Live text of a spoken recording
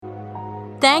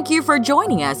Thank you for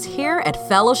joining us here at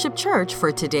Fellowship Church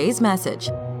for today's message.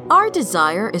 Our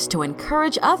desire is to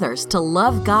encourage others to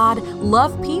love God,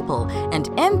 love people, and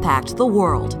impact the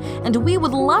world. And we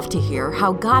would love to hear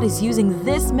how God is using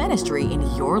this ministry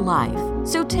in your life.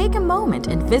 So take a moment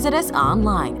and visit us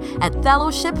online at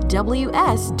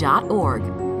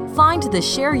fellowshipws.org. Find the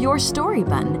Share Your Story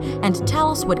button and tell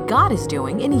us what God is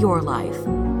doing in your life.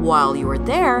 While you are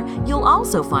there, you'll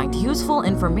also find useful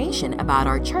information about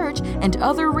our church and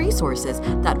other resources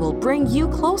that will bring you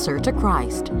closer to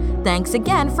Christ. Thanks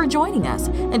again for joining us,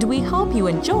 and we hope you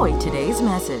enjoy today's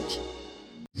message.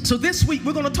 So this week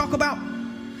we're going to talk about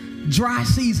dry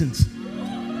seasons.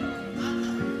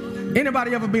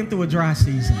 Anybody ever been through a dry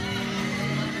season?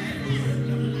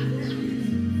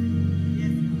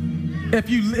 If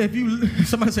you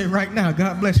somebody say right now,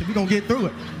 God bless you, we're going to get through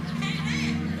it.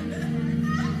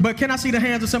 But can I see the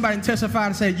hands of somebody and testify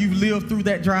to say you've lived through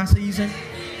that dry season?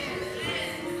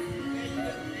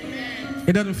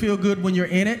 It doesn't feel good when you're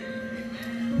in it,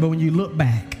 but when you look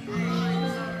back,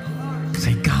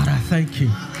 say, God, I thank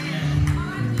you.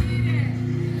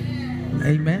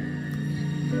 Amen.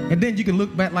 And then you can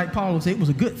look back like Paul and say, it was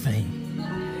a good thing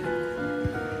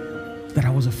that I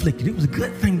was afflicted. It was a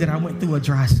good thing that I went through a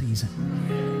dry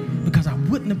season, because I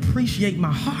wouldn't appreciate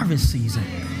my harvest season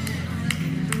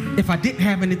if I didn't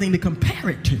have anything to compare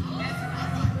it to.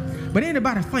 But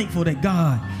anybody thankful that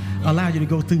God allowed you to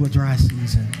go through a dry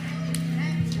season?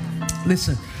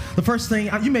 Listen, the first thing,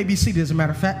 you may be seated as a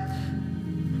matter of fact,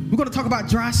 we're going to talk about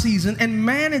dry season and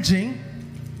managing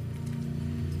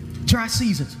dry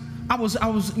seasons. I was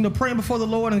praying before the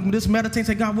Lord and just meditating,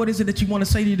 say, God, what is it that you want to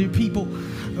say to the people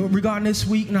regarding this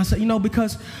week? And I said,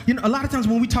 because a lot of times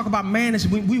when we talk about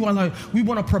management, we want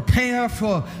to prepare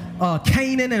for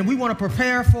Canaan, and we want to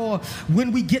prepare for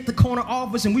when we get the corner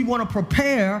office, and we want to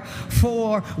prepare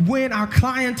for when our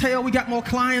clientele, we got more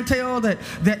clientele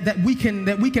that we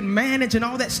can manage and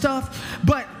all that stuff.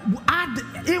 But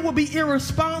it would be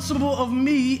irresponsible of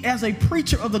me as a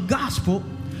preacher of the gospel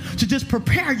to just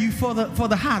prepare you for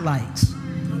the highlights.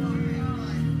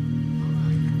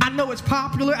 I know it's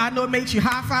popular. I know it makes you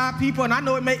high five people, and I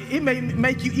know it may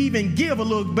make you even give a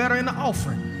little better in the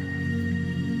offering.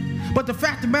 But the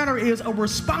fact of the matter is, a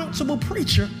responsible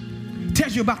preacher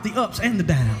tells you about the ups and the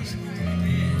downs.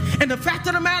 And the fact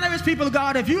of the matter is, people of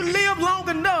God, if you live long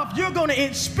enough, you're going to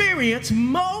experience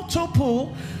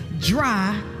multiple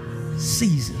dry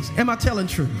seasons. Am I telling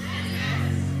truth?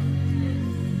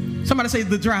 Somebody say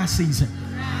the dry season.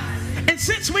 And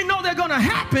since we know they're going to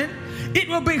happen, it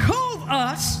will behoove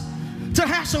us to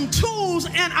have some tools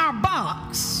in our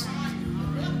box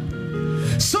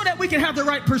so that we can have the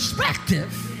right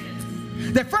perspective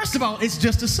that, first of all, it's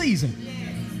just a season.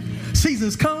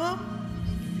 Seasons come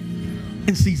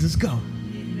and seasons go.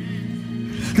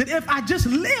 That if I just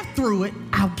live through it,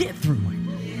 I'll get through it.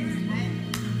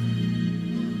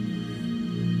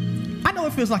 I know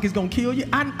it feels like it's going to kill you.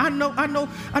 I know.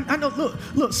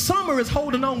 Look, summer is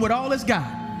holding on with all it's got.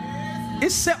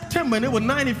 It's September and it was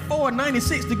 94,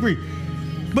 96 degrees.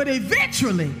 But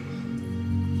eventually,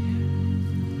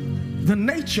 the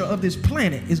nature of this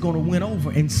planet is going to win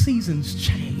over and seasons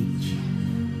change.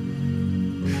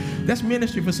 That's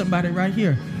ministry for somebody right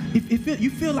here. If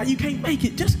you feel like you can't make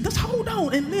it, just hold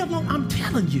on and live long. I'm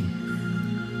telling you.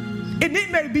 And it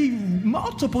may be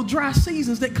multiple dry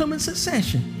seasons that come in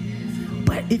succession.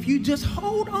 But if you just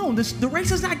hold on, the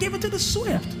race is not given to the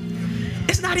swift.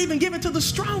 It's not even given to the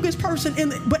strongest person,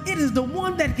 but it is the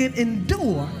one that can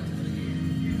endure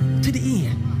to the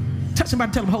end. Touch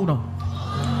somebody, tell them, hold on.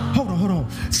 Hold on.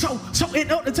 So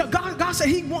God said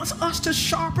He wants us to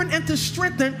sharpen and to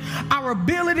strengthen our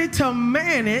ability to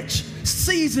manage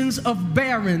seasons of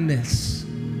barrenness.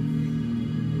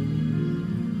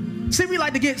 See, we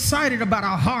like to get excited about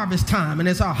our harvest time, and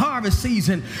it's our harvest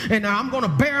season, and I'm going to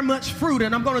bear much fruit,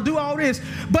 and I'm going to do all this.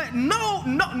 But no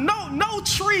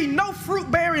tree, no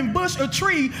fruit-bearing bush or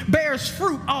tree bears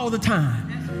fruit all the time.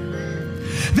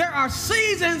 There are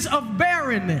seasons of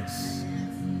barrenness.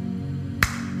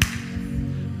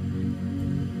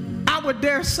 I would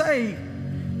dare say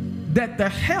that the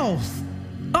health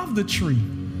of the tree,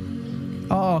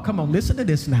 oh, come on, listen to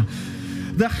this now.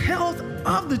 The health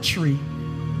of the tree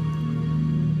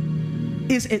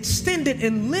is extended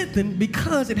and lengthened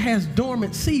because it has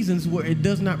dormant seasons where it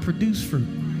does not produce fruit.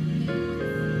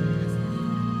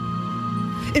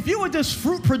 If you were just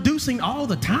fruit producing all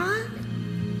the time,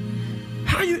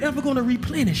 how are you ever going to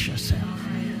replenish yourself?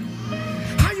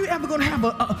 How are you ever going to have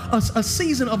a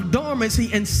season of dormancy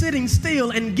and sitting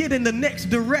still and get in the next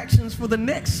directions for the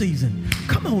next season?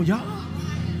 Come on, y'all.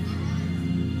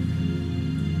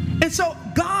 And so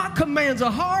God commands a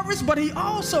harvest, but he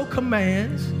also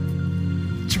commands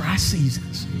dry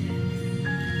seasons.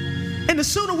 And the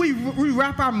sooner we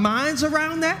wrap our minds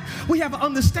around that, we have an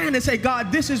understanding and say,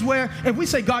 God, this is where, if we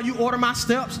say, God, you order my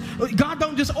steps, God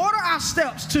don't just order our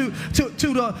steps to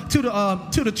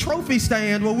the trophy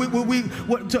stand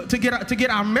to get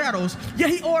our medals. Yeah,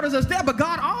 he orders us there, but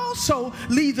God also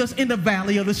leads us in the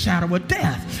valley of the shadow of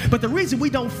death. But the reason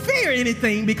we don't fear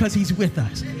anything because he's with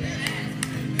us.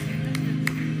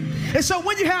 And so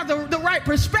when you have the right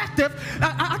perspective,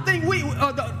 I think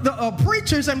the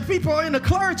preachers and people in the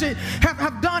clergy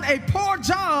have done a poor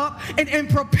job in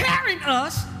preparing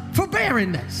us for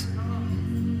barrenness.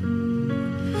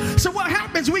 So what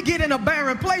happens, we get in a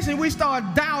barren place and we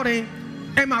start doubting,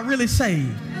 am I really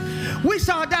saved? We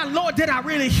start doubting, Lord, did I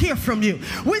really hear from you?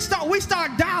 We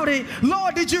start doubting,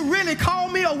 Lord, did you really call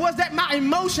me, or was that my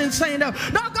emotions saying that?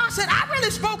 No, God said, I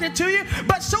really spoken to you,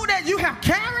 but so that you have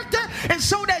character and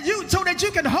so that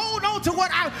you can hold on to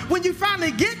when you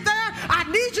finally get there, I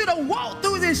need you to walk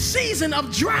through this season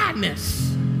of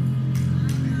dryness.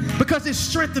 Because it's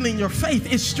strengthening your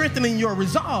faith, it's strengthening your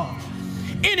resolve.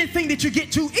 Anything that you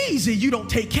get too easy, you don't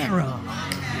take care of.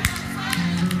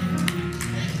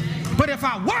 But if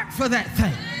I work for that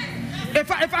thing,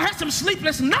 if I have some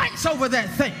sleepless nights over that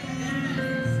thing,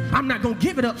 I'm not going to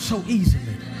give it up so easily.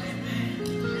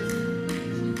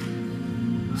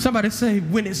 Somebody say,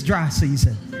 when it's dry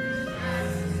season.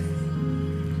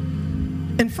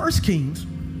 In 1 Kings,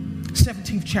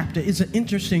 17th chapter, is an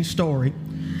interesting story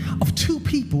of two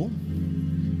people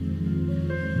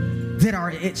that are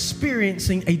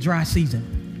experiencing a dry season.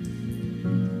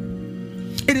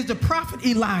 It is the prophet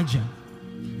Elijah.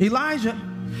 Elijah,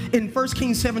 in 1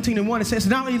 Kings 17:1, it says,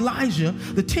 now Elijah,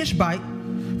 the Tishbite,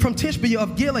 from Tishbe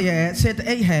of Gilead, said to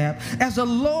Ahab, as the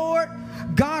Lord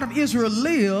God of Israel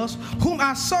lives, whom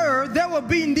I serve, there will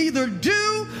be neither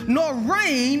dew nor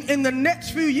rain in the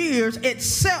next few years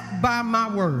except by my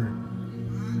word.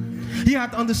 You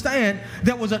have to understand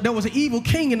there was an evil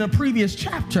king in the previous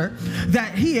chapter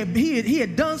that he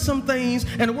had done some things,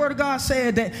 and the word of God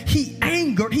said that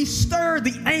he stirred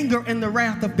the anger and the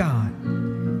wrath of God.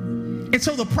 And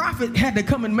so the prophet had to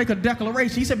come and make a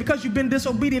declaration. He said, because you've been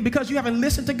disobedient, because you haven't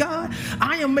listened to God,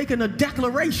 I am making a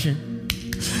declaration.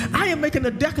 I am making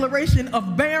a declaration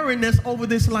of barrenness over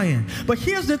this land. But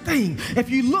here's the thing. If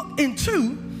you look in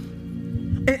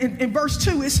verse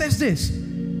 2, it says this.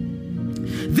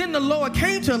 Then the Lord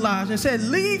came to Elijah and said,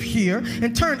 leave here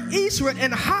and turn eastward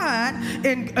and hide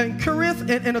in a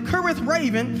Kerith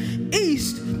raven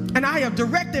east, and I have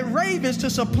directed ravens to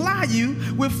supply you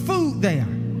with food there.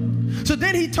 So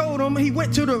then he told him, he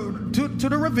went to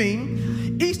the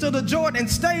ravine east of the Jordan and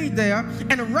stayed there,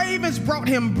 and the ravens brought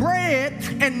him bread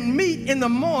and meat in the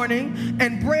morning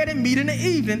and bread and meat in the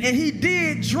evening, and he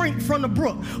did drink from the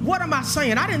brook. What am I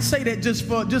saying? I didn't say that just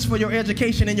for your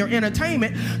education and your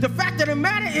entertainment. The fact of the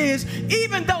matter is,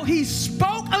 even though he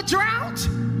spoke a drought,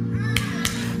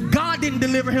 God didn't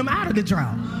deliver him out of the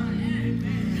drought.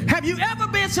 Have you ever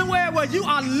been somewhere where you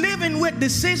are living with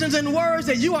decisions and words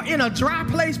that you are in a dry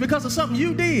place because of something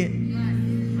you did?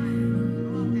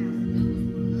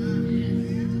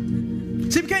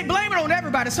 See, we can't blame it on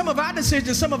everybody. Some of our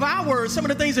decisions, some of our words, some of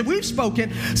the things that we've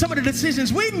spoken, some of the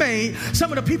decisions we made,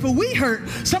 some of the people we hurt,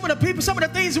 some of the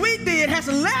things we did has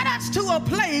led us to a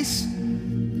place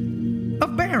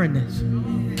of barrenness.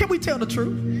 Can we tell the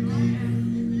truth?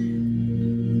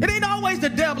 It ain't always the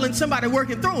devil and somebody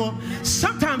working through them.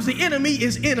 Sometimes the enemy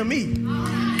is enemy.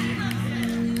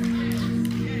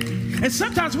 And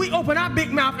sometimes we open our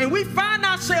big mouth and we find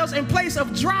ourselves in place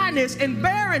of dryness and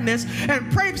barrenness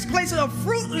and places of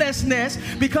fruitlessness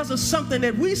because of something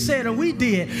that we said and we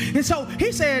did. And so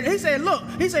he said, look,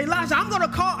 Elijah, I'm going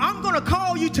to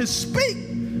call you to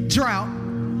speak drought,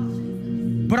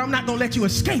 but I'm not going to let you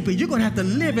escape it. You're going to have to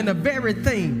live in the very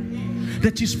thing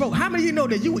that you spoke. How many of you know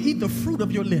that you will eat the fruit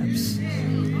of your lips?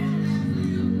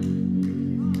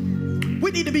 We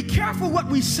need to be careful what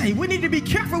we say. We need to be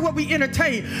careful what we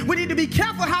entertain. We need to be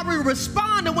careful how we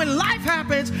respond to when life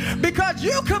happens, because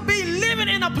you could be living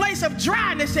in a place of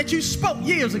dryness that you spoke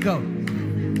years ago.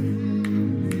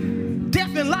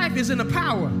 Death and life is in the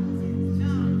power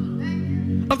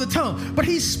of the tongue. But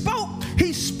he spoke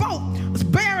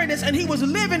barrenness and he was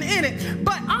living in it.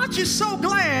 But aren't you so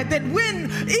glad that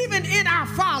when, even in our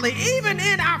folly, even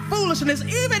in our foolishness,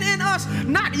 even in us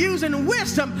not using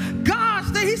wisdom,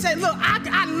 he said, look,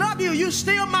 I love you. You're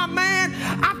still my man.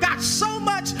 I've got so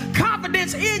much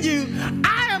confidence in you.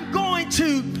 I am going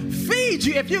to feed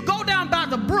you. If you go down by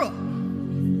the brook,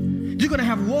 you're going to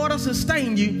have water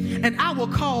sustain you, and I will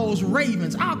cause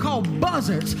ravens, I'll call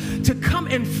buzzards to come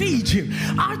and feed you.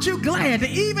 Aren't you glad that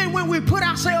even when we put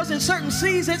ourselves in certain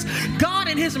seasons, God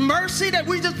in his mercy that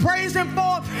we just praised him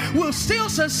for will still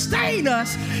sustain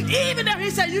us, even if he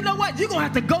said, you know what, you're going to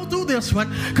have to go through this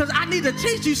one because I need to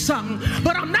teach you something,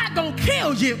 but I'm not going to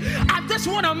kill you. I just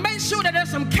want to make sure that there's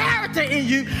some character in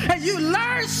you and you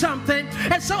learn something,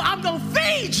 and so I'm going to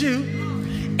feed you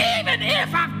even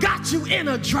if I've got you in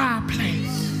a dry place.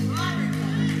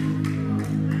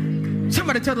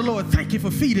 Somebody tell the Lord, thank you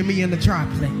for feeding me in the dry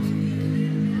place.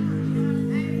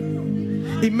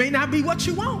 It may not be what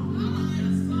you want.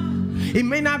 It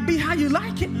may not be how you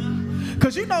like it.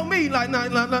 Because you know me, like, no,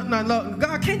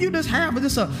 God, can't you just have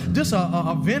just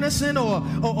a venison or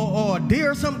a deer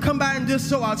or something come by and just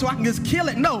so I can just kill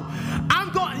it? No,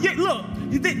 I'm going, look,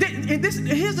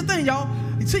 here's the thing, y'all.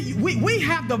 See, we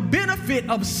have the benefit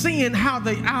of seeing how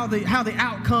the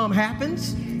outcome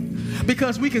happens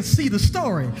because we can see the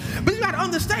story. But you got to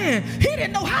understand, he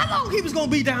didn't know how long he was going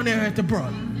to be down there at the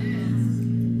brook.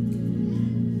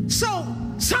 So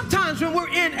sometimes when we're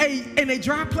in a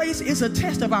dry place, it's a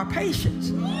test of our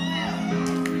patience.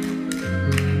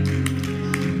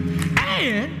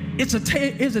 And it's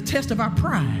a test of our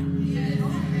pride.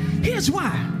 Here's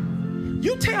why.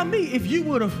 You tell me if you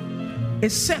would have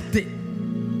accepted,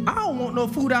 I don't want no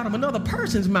food out of another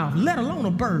person's mouth, let alone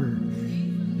a bird.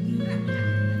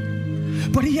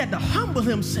 But he had to humble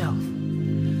himself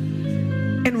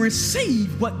and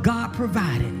receive what God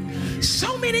provided.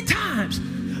 So many times,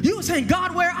 you were saying,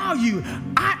 God, where are you?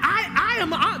 I am.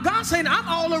 God's saying, I'm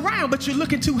all around, but you're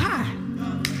looking too high.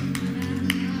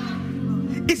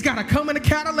 It's got to come in a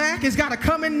Cadillac. It's got to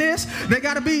come in this. They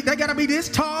got to be this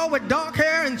tall with dark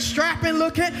hair and strapping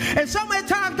looking. And so many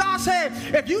times God said,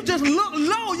 if you just look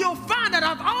low, you'll find that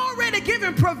I've already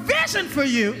given provision for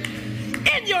you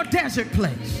in your desert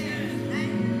place.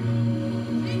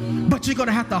 But you're going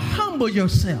to have to humble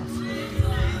yourself.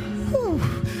 Whew.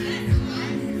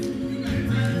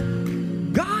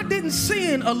 God didn't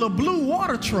send a little blue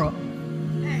water truck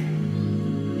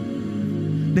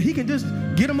that he can just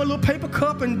get him a little paper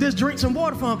cup and just drink some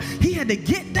water from. He had to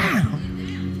get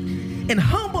down and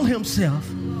humble himself,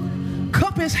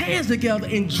 cup his hands together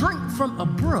and drink from a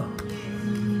brook.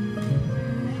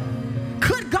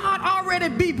 Could God already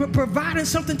be providing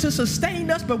something to sustain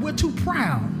us, but we're too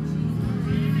proud?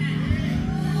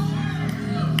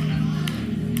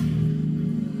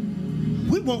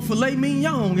 We want filet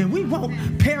mignon, and we want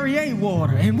Perrier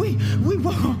water, and we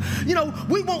want,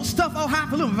 we want stuff all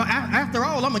highfalutin. After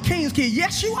all, I'm a king's kid.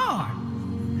 Yes, you are.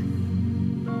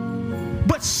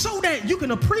 But so that you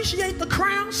can appreciate the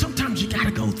crown, sometimes you got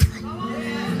to go through.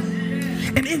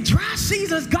 And in dry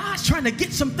seasons, God's trying to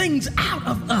get some things out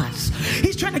of us.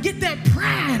 He's trying to get that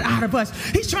pride out of us.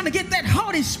 He's trying to get that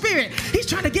haughty spirit. He's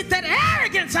trying to get that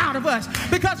arrogance out of us.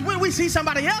 Because when we see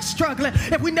somebody else struggling,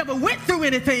 if we never went through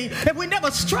anything, if we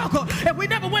never struggled, if we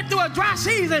never went through a dry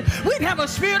season, we'd have a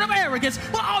spirit of arrogance.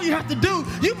 Well, all you have to do,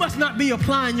 you must not be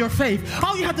applying your faith.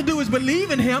 All you have to do is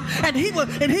believe in him, and he will,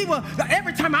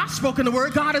 every time I've spoken the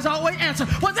word, God has always answered.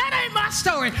 Well, that ain't my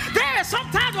story. There are some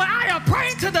times when I have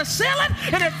prayed to the ceiling,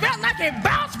 and it felt like it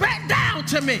bounced back down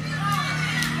to me.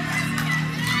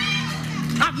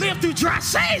 I've lived through dry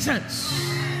seasons.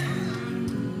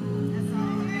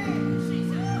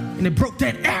 And it broke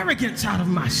that arrogance out of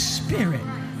my spirit.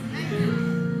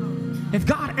 If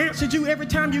God answered you every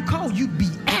time you call, you'd be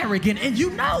arrogant, and you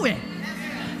know it.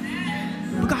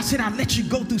 But God said, I let you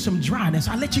go through some dryness.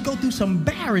 I let you go through some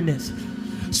barrenness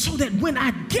so that when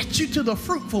I get you to the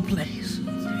fruitful place,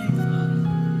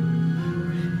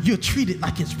 you'll treat it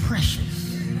like it's precious.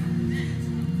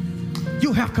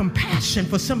 You'll have compassion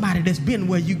for somebody that's been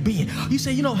where you've been. You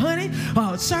say, honey,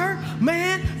 sir,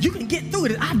 man, you can get through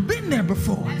it. I've been there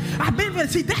before. I've been there.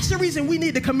 See, that's the reason we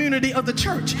need the community of the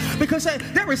church. Because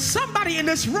there is somebody in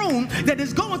this room that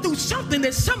is going through something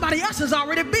that somebody else has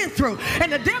already been through.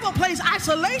 And the devil plays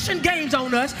isolation games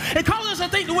on us and causes us to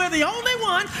think that we're the only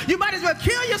one. You might as well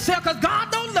kill yourself because God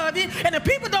don't love you and the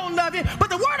people don't love you. But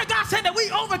the word of God said that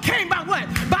we overcame by what?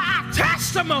 By our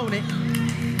testimony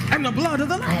and the blood of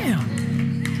the Lamb.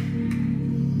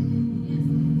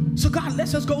 So God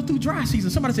lets us go through dry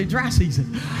seasons. Somebody say dry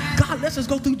season. God lets us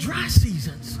go through dry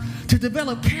seasons to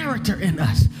develop character in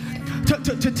us,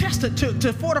 to test it,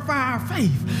 to fortify our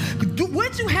faith.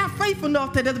 Would you have faith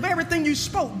enough that the very thing you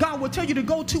spoke, God will tell you to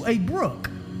go to a brook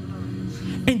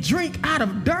and drink out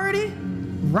of dirty,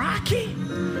 rocky,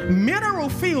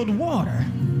 mineral-filled water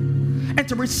and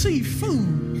to receive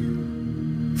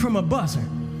food from a buzzard?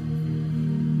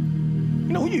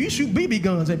 You shoot BB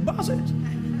guns at buzzards.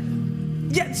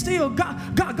 Yet still, God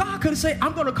could have said,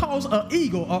 I'm going to cause an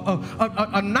eagle,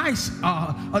 a nice,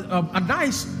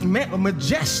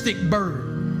 majestic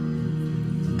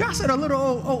bird. God said a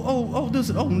little,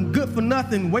 this good for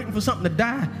nothing, waiting for something to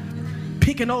die,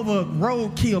 picking over a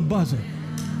roadkill buzzard.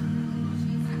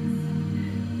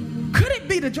 Could it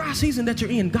be the dry season that you're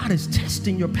in, God is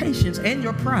testing your patience and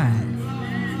your pride?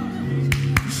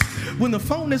 When the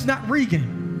phone is not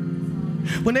ringing,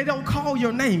 when they don't call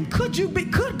your name, could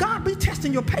God be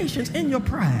testing your patience and your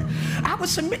pride? I would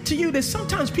submit to you that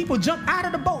sometimes people jump out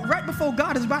of the boat right before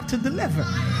God is about to deliver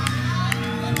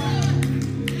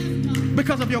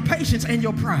because of your patience and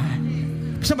your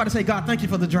pride. Somebody say, God, thank you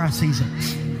for the dry season.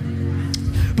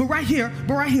 But right here,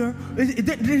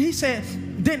 then he said,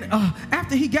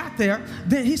 after he got there,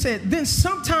 then he said, then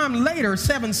sometime later,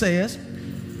 7 says,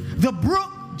 the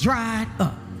brook dried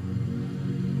up.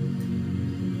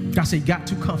 God said, got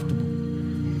too comfortable.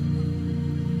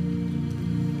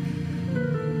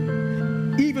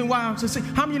 Even while,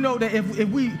 how many of you know that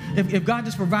if God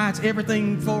just provides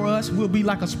everything for us, we'll be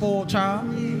like a spoiled child?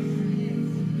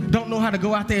 Don't know how to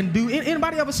go out there and do.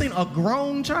 Anybody ever seen a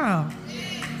grown child?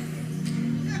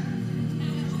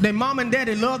 Their mom and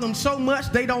daddy love them so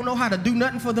much, they don't know how to do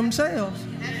nothing for themselves.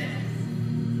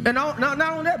 And not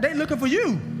only that, they looking for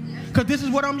you, because this is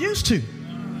what I'm used to.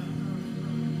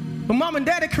 But mom and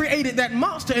daddy created that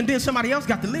monster, and then somebody else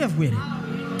got to live with it.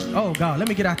 Oh, God, let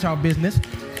me get out y'all business.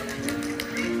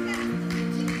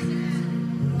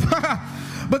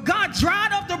 But God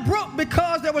dried up the brook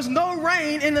because there was no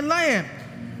rain in the land.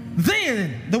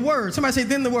 Then the word, somebody say,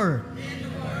 then the word.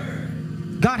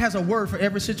 God has a word for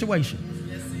every situation.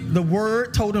 The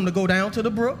word told him to go down to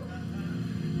the brook.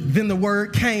 Then the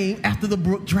word came after the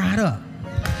brook dried up.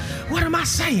 What am I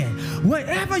saying?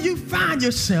 Wherever you find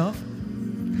yourself,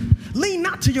 lean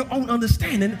not to your own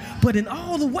understanding, but in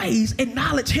all the ways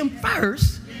acknowledge him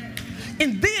first,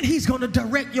 and then he's going to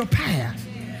direct your path.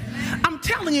 I'm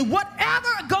telling you, whatever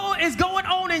is going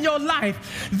on in your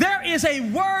life, there is a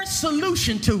word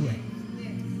solution to it.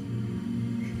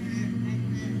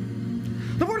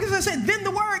 The word is said, then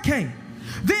the word came.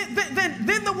 Then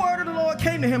the word of the Lord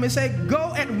came to him and said,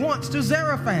 go at once to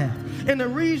Zarephath in the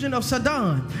region of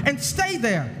Sidon and stay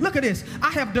there. Look at this.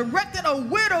 I have directed a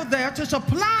widow there to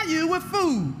supply you with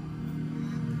food.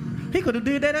 He could have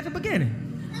did that at the beginning.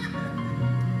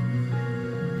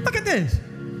 Look at this.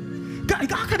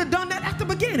 God could have done that at the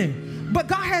beginning. But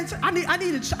God has, I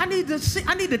need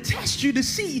to test you to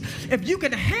see if you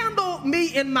can handle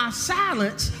me in my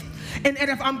silence, and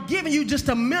if I'm giving you just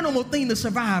a minimal thing to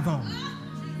survive on.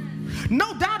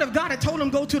 No doubt if God had told him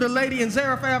go to the lady in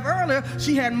Zarephath earlier,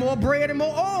 she had more bread and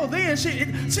more oil then. So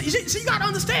you got to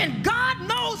understand, God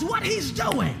knows what he's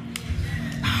doing.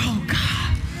 Oh,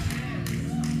 God.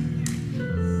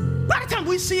 By the time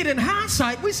we see it in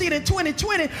hindsight, we see it in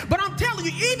 2020, but I'm telling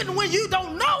you, even when you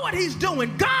don't know what he's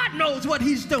doing, God knows what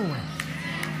he's doing.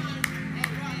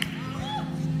 Oh,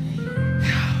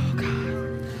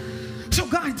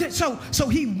 God. So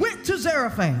he went to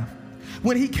Zarephath.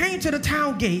 When he came to the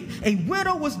town gate, a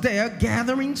widow was there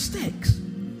gathering sticks.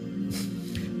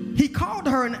 He called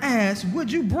her and asked,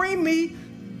 would you bring me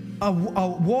a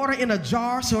water in a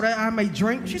jar so that I may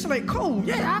drink? She said, cool,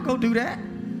 yeah, I'll go do that.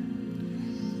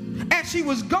 As she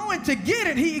was going to get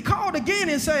it, he called again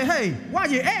and said, hey, while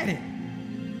you're at it.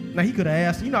 Now, he could have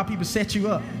asked, you know how people set you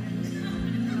up.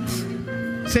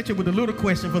 Set you with a little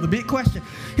question for the big question.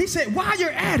 He said, while you're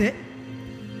at it,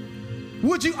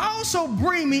 would you also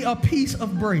bring me a piece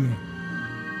of bread?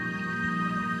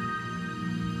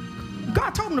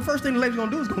 God told him the first thing the lady's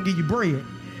going to do is going to give you bread.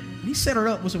 He set her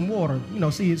up with some water,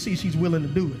 see she's willing to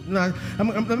do it. Now, I'm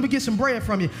going to get some bread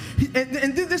from you.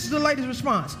 And this is the lady's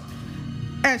response.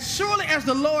 As surely as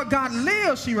the Lord God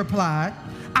lives, she replied,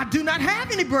 I do not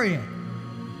have any bread.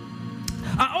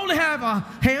 I only have a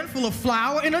handful of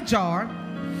flour in a jar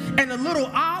and a little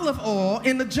olive oil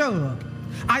in the jug.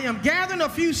 I am gathering a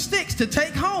few sticks to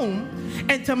take home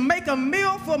and to make a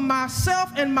meal for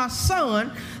myself and my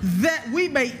son that we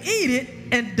may eat it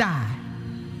and die.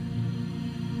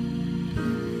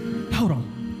 Hold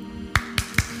on.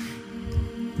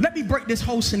 Let me break this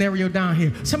whole scenario down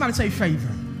here. Somebody say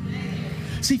favor.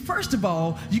 See, first of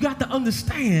all, you got to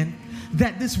understand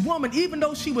that this woman, even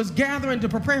though she was gathering to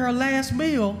prepare her last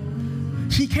meal,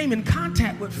 she came in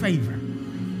contact with favor.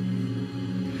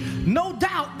 No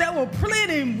doubt there were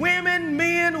plenty women,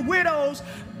 men, widows.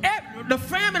 The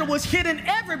famine was hitting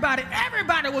everybody.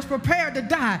 Everybody was prepared to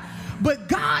die. But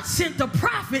God sent the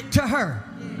prophet to her.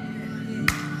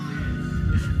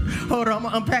 Hold on, I'm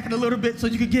going to unpack it a little bit so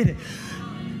you can get it.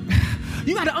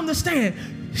 You got to understand,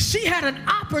 she had an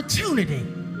opportunity.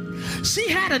 She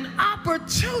had an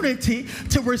opportunity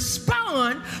to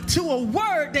respond to a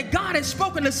word that God had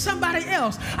spoken to somebody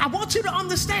else. I want you to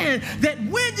understand that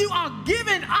when you are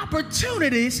given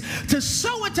opportunities to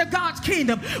sow into God's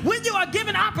kingdom, when you are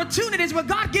given opportunities where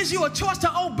God gives you a choice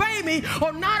to obey me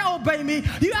or not obey me,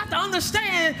 you have to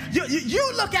understand,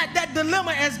 you look at that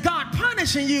dilemma as God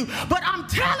punishing you, but I'm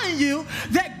telling you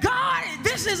that God,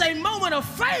 this is a moment of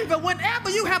favor. Whenever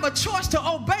you have a choice to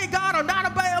obey God or not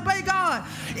obey God,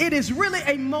 it is really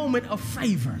a moment of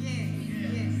favor.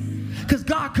 Because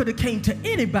God could have came to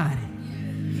anybody,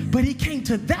 but he came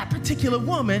to that particular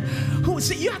woman who,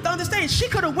 see, you have to understand, she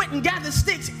could have went and gathered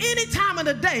sticks any time of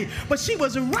the day, but she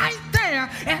was right there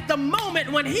at the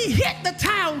moment when he hit the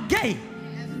town gate.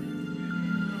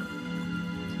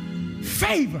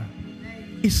 Favor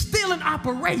is still in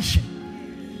operation,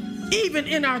 even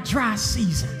in our dry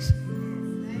seasons.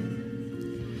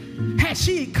 Had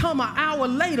she come an hour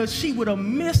later, she would have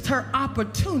missed her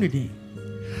opportunity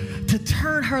to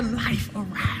turn her life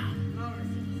around.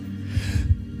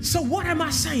 So what am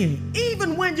I saying?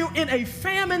 Even when you're in a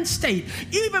famine state,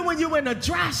 even when you're in a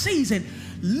dry season,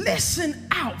 listen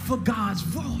out for God's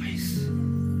voice.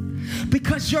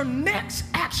 Because your next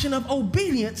action of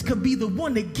obedience could be the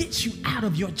one that gets you out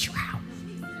of your drought.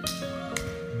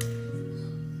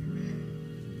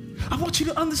 I want you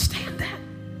to understand that.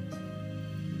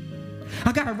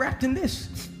 I got it wrapped in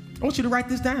this. I want you to write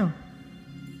this down.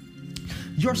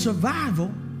 Your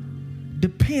survival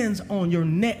depends on your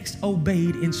next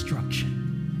obeyed instruction.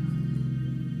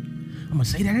 I'm going to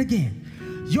say that again.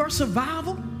 Your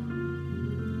survival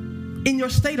in your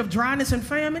state of dryness and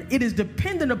famine, it is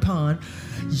dependent upon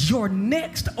your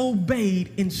next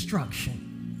obeyed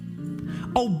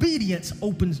instruction. Obedience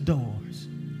opens doors.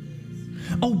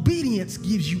 Obedience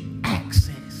gives you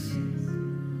access.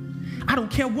 I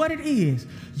don't care what it is.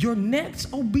 Your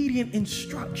next obedient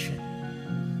instruction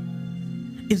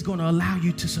is going to allow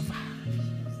you to survive.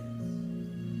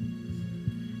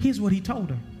 Here's what he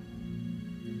told her.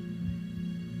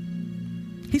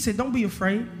 He said, don't be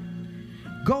afraid.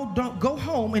 Go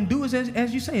home and do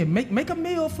as you said. Make a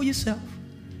meal for yourself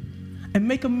and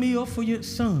make a meal for your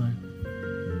son.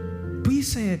 But he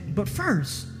said, but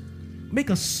first, make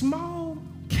a small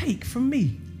cake for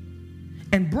me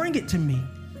and bring it to me,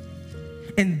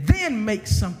 and then make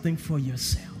something for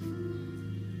yourself.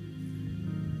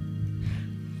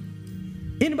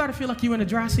 Anybody feel like you're in a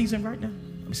dry season right now?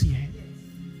 Let me see your hand.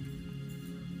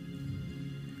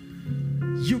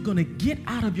 You're going to get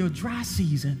out of your dry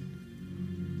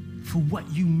season for what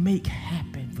you make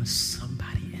happen for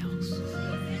somebody else.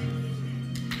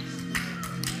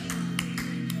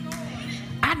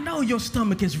 I know your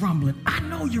stomach is rumbling. I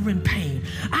know you're in pain.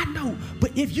 I know,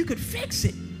 but if you could fix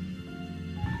it,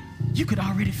 you could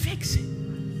already fix it.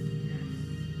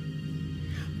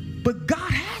 But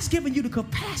God has given you the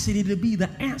capacity to be the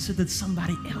answer to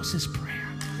somebody else's prayer.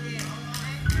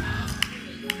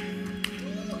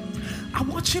 I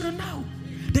want you to know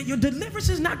that your deliverance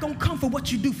is not going to come from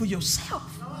what you do for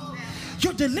yourself.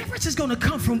 Your deliverance is going to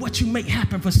come from what you make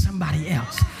happen for somebody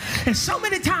else. And so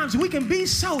many times we can be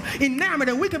so enamored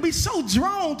and we can be so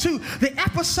drawn to the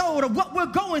episode of what we're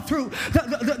going through,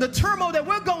 the turmoil that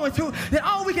we're going through, that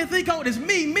all we can think of is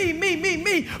me, me, me, me,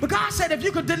 me. But God said if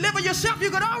you could deliver yourself, you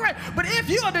could already. But if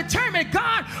you are determined,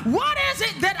 God, what is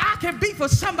it that I can be for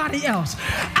somebody else?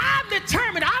 I'm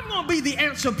determined I'm going to be the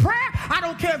answer prayer. I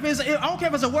don't care if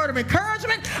it's a word of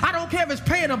encouragement. I don't care if it's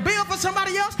paying a bill for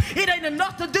somebody else. It ain't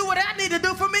enough to do what I need to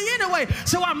do for me anyway.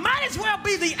 So I might as well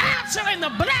be the answer and the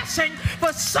blessing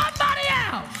for somebody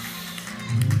else.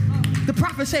 The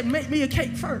prophet said, make me a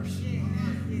cake first.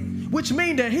 Which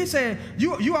means that he said,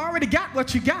 you already got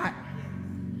what you got.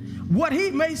 What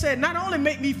he may say, not only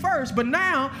make me first, but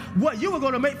now what you were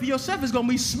going to make for yourself is going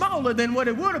to be smaller than what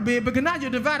it would have been, because now you're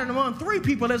divided among 3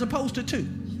 people as opposed to 2.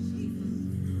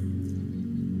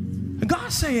 And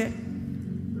God said,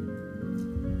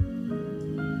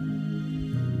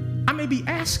 I may be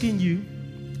asking you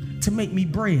to make me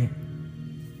bread,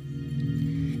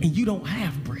 and you don't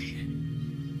have bread.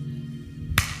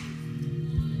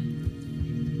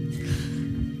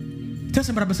 Tell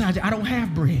somebody beside you, I don't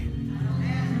have bread.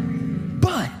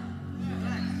 But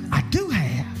I do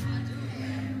have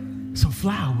some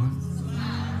flour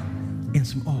and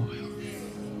some oil.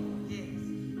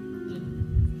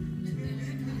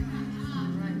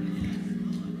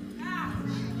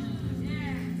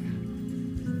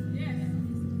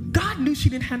 God knew she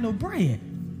didn't have no bread,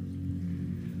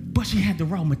 but she had the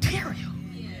raw material.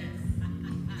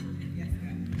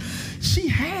 She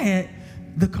had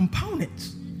the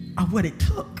components of what it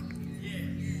took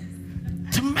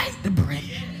to make the bread.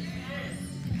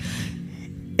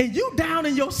 And you down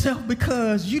in yourself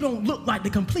because you don't look like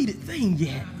the completed thing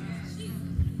yet.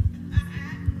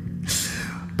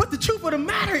 But the truth of the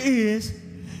matter is,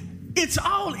 it's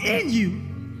all in you.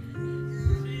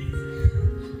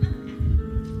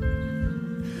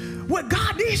 What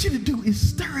God needs you to do is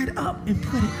stir it up and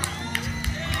put it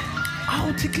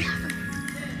all together.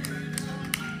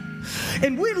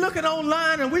 And we're looking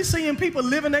online and we're seeing people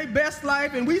living their best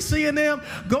life, and we're seeing them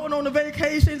going on the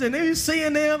vacations, and then we're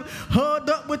seeing them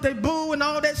hugged up with their boo and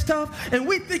all that stuff, and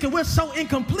we're thinking we're so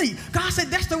incomplete. God said,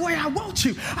 that's the way I want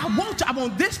you. I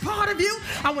want this part of you.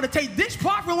 I want to take this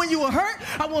part from when you were hurt.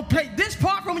 I want to take this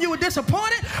part from when you were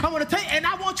disappointed. And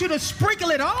I want you to sprinkle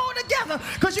it all together,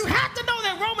 because you have to know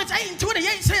that Romans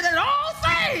 8:28 says that all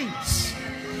things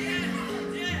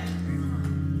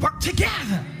work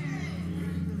together.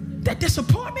 That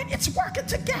disappointment, it's working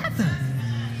together.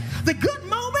 The good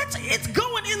moments, it's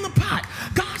going in the pot.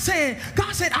 God said,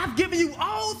 I've given you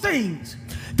all things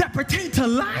that pertain to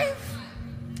life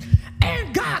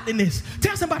and godliness.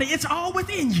 Tell somebody, it's all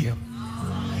within you.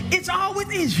 It's all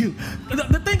within you.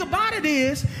 The thing about it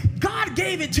is, God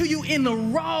gave it to you in the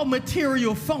raw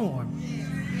material form.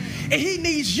 And he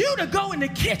needs you to go in the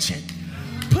kitchen,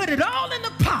 put it all in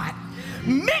the pot,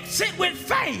 mix it with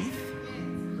faith.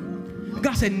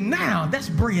 God said, now that's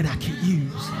bread I can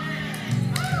use.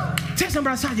 Tell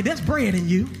somebody beside you, that's bread in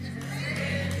you.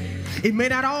 It may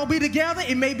not all be together.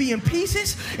 It may be in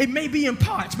pieces. It may be in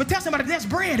parts. But tell somebody, that's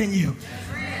bread in you.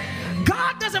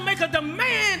 God doesn't make a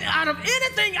demand out of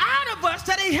anything out of us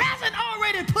that he hasn't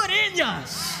already put in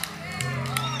us.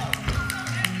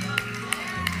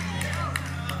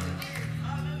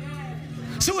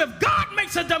 So if God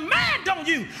makes a demand on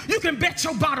you, you can bet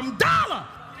your bottom dollar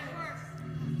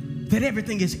that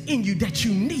everything is in you that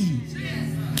you need.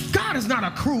 God is not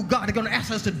a cruel God that's going to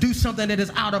ask us to do something that is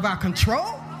out of our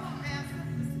control.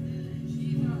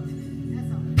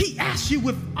 He asks you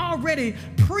with already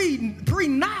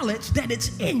pre-knowledge that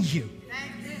it's in you.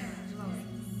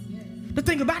 The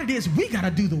thing about it is, we got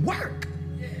to do the work.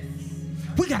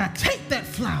 We got to take that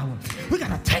flour. We got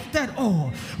to take that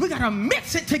oil. We got to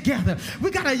mix it together. We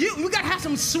got to have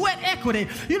some sweat equity.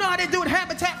 You know how they do it,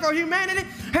 Habitat for Humanity?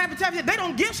 Habitat, they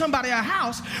don't give somebody a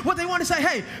house. What they want to say,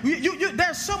 hey,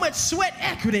 there's so much sweat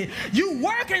equity. You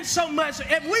working so much.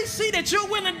 If we see that you're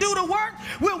willing to do the work,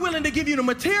 we're willing to give you the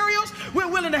materials. We're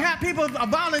willing to have people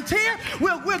volunteer.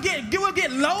 We'll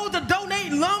get loads to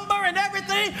donate lumber and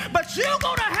everything. But you're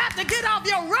going to have to get off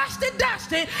your rusty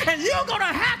dusty, and you're going to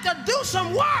have to do some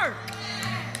work.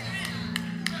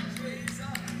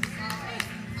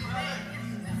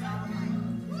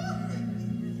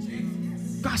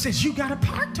 God says you got a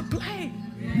part to play,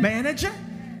 manager.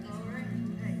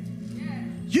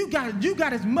 You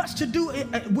got as much to do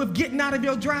with getting out of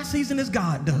your dry season as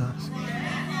God does.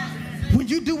 When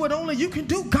you do what only you can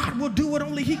do, God will do what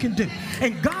only he can do.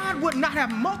 And God would not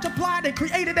have multiplied and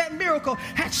created that miracle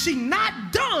had she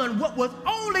not done what was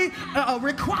only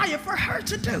required for her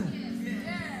to do.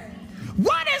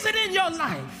 What is it in your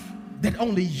life that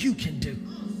only you can do?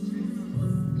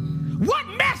 What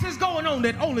mess is going on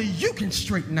that only you can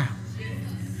straighten out?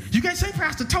 You can't say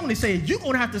Pastor Tony said, you're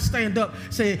going to have to stand up,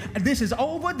 say, this is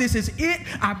over, this is it,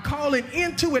 I'm calling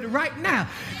into it right now.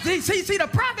 See the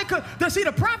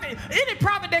prophet, any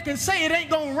prophet that can say it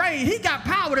ain't going to rain, he got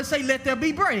power to say, let there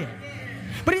be bread.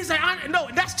 But he said, no,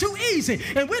 that's too easy.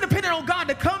 And we're depending on God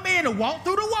to come in and walk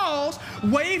through the walls,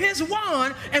 wave his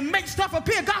wand, and make stuff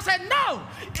appear. God said, no.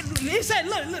 He said,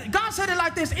 look, God said it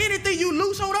like this, anything you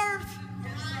loose on earth,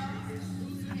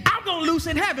 I'm going to loose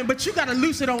in heaven, but you got to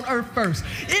loose it on earth first.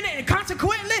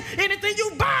 Consequently, anything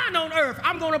you bind on earth,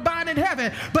 I'm going to bind in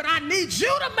heaven. But I need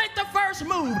you to make the first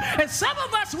move. And some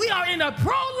of us, we are in a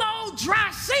prolonged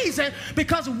dry season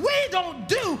because we don't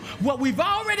do what we've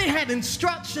already had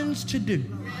instructions to do.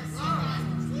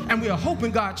 And we are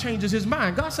hoping God changes his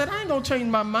mind. God said, I ain't going to change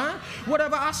my mind.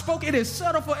 Whatever I spoke, it is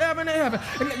settled forever and ever.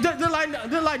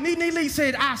 And like Nene Lee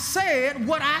said, I said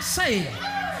what I said.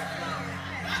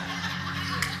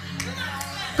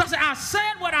 Because I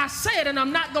said what I said, and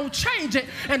I'm not going to change it.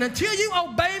 And until you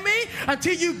obey me,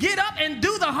 until you get up and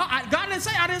do the hard, God didn't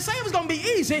say, I didn't say it was going to be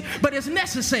easy, but it's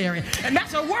necessary. And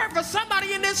that's a word for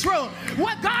somebody in this room.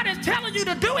 What God is telling you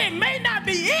to do, it may not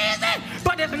be easy,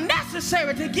 but it's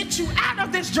necessary to get you out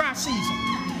of this dry season.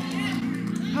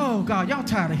 Oh, God, y'all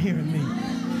tired of hearing me.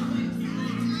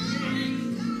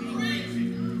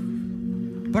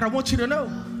 But I want you to know,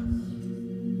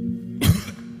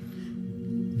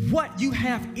 what you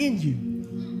have in you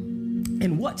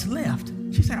and what's left.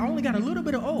 She said, I only got a little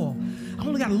bit of oil. I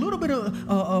only got a little bit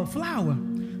of flour.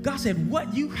 God said,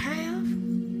 what you have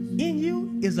in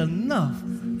you is enough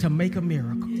to make a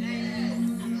miracle.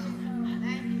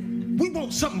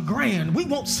 want something grand. We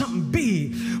want something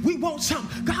big. We want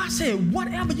something. God said,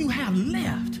 whatever you have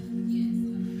left,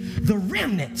 the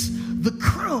remnants, the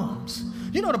crumbs,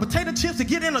 you know, the potato chips that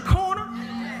get in the corner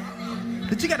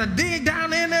that you got to dig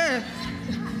down in there.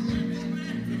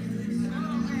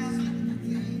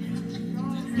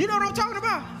 You know what I'm talking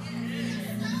about?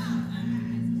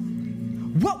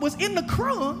 What was in the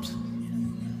crumbs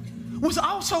was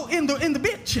also in the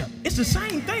big chip. It's the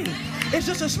same thing. It's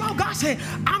just a small. God said,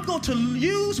 I'm going to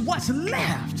use what's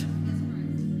left.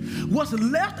 What's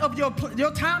left of your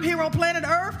time here on planet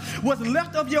Earth, what's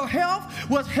left of your health,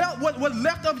 what's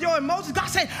left of your emotions. God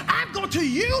said, I'm going to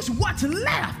use what's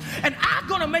left, and I'm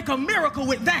going to make a miracle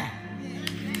with that.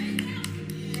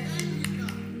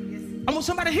 I want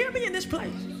somebody to hear me in this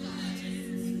place.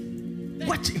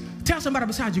 Tell somebody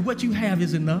beside you, what you have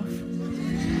is enough.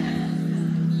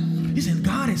 He said,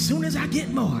 God, as soon as I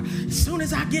get more, as soon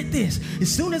as I get this, as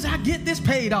soon as I get this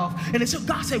paid off, and so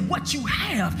God said, what you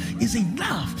have is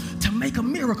enough to make a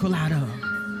miracle out of.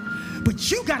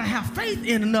 But you got to have faith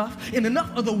in enough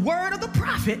of the word of the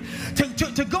prophet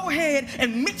to go ahead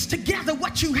and mix together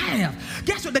what you have.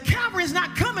 Guess what? The cavalry is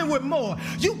not coming with more.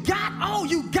 You got all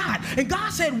you got. And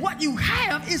God said, what you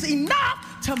have is enough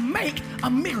to make a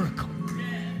miracle.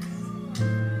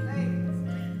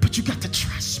 But you got to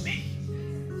trust me.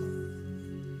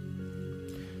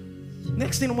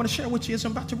 Next thing I want to share with you is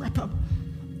I'm about to wrap up.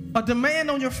 A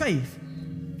demand on your faith.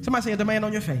 Somebody say a demand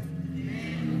on your faith.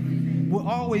 Will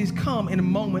always come in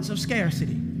moments of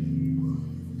scarcity.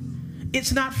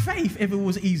 It's not faith if it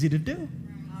was easy to do.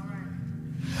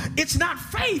 It's not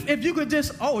faith if you could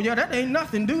just, oh yeah, that ain't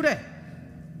nothing, do that.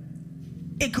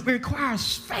 It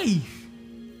requires faith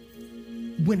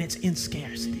when it's in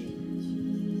scarcity.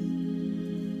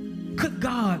 Could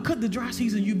the dry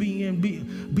season you be in be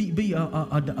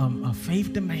a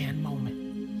faith demand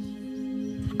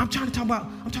moment? I'm talking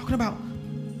about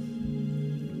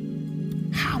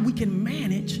how we can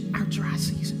manage our dry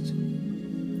seasons.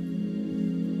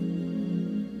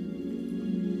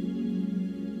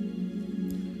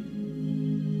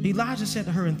 Elijah said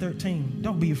to her in 13,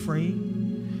 don't be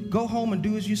afraid. Go home and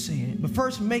do as you said. But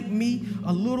first make me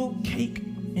a little cake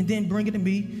and then bring it to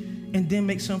me and then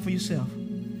make some for yourself.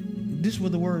 This is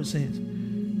what the word says.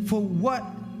 For what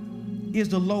is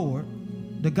the Lord,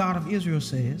 the God of Israel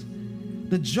says,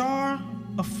 the jar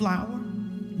of flour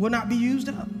will not be used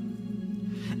up,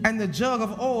 and the jug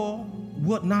of oil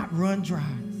will not run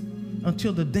dry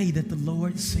until the day that the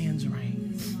Lord sends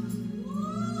rain.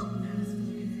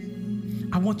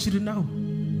 I want you to know.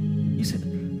 You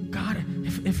said, God,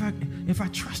 if I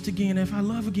trust again, if I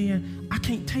love again, I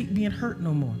can't take being hurt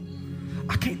no more.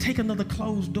 I can't take another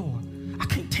closed door. I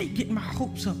can't take getting my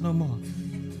hopes up no more.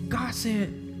 God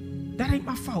said, that ain't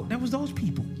my fault. That was those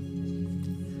people.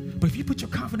 But if you put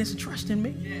your confidence and trust in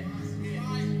me,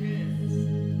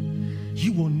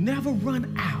 you will never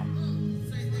run out.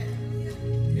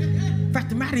 In fact,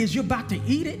 the matter is you're about to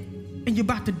eat it and you're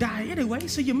about to die anyway,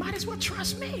 so you might as well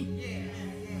trust me.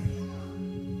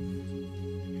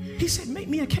 He said, make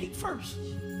me a cake first.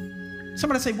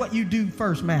 Somebody say, what you do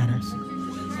first matters.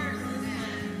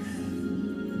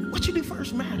 What you do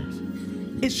first matters.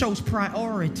 It shows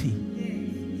priority.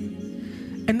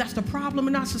 And that's the problem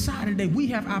in our society today. We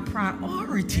have our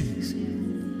priorities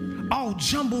all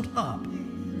jumbled up.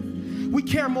 We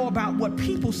care more about what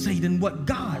people say than what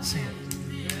God says.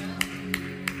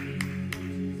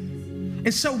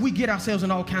 And so we get ourselves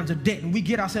in all kinds of debt, and we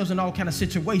get ourselves in all kinds of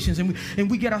situations, and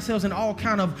we get ourselves in all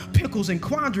kinds of pickles and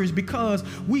quandaries because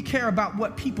we care about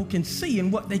what people can see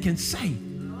and what they can say.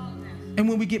 And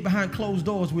when we get behind closed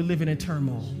doors, we're living in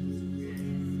turmoil.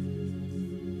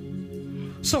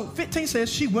 So 15 says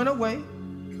she went away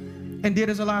and did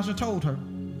as Elijah told her.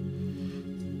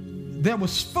 There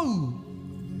was food.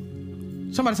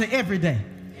 Somebody say every day.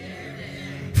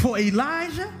 For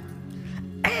Elijah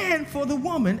and for the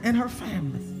woman and her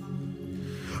family.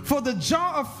 For the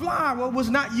jar of flour was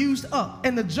not used up,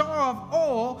 and the jar of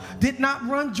oil did not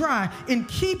run dry, in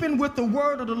keeping with the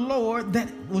word of the Lord that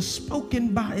was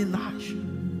spoken by Elijah.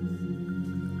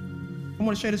 I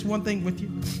want to share this one thing with you.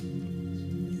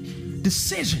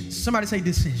 Decisions. Somebody say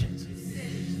decisions.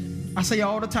 I say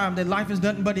all the time that life is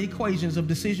nothing but equations of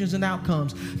decisions and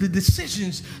outcomes. The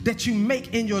decisions that you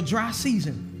make in your dry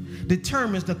season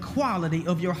determines the quality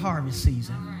of your harvest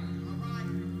season.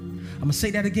 I'm going to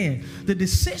say that again. The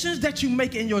decisions that you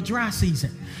make in your dry season.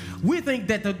 We think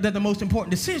that the most important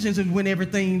decisions is when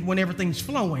everything's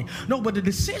flowing. No, but the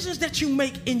decisions that you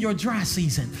make in your dry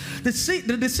season, the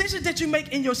decisions that you make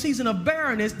in your season of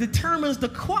barrenness determines the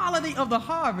quality of the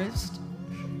harvest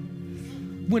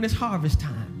when it's harvest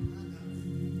time.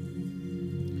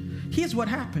 Here's what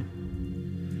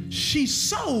happened. She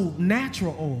sowed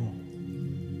natural oil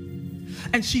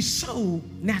and she sowed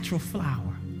natural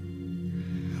flour.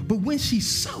 But when she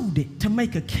sowed it to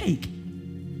make a cake,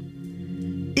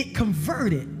 it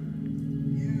converted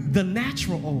the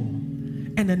natural oil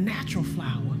and the natural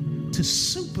flour to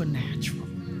supernatural.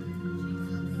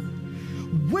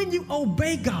 When you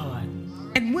obey God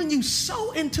and when you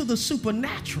sow into the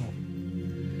supernatural,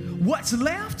 what's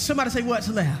left, somebody say what's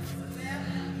left,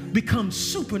 becomes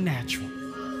supernatural.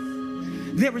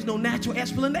 There is no natural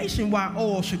explanation why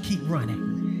oil should keep running.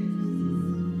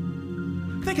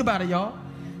 Think about it, y'all.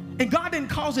 And God didn't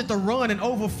cause it to run and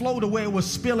overflow the way it was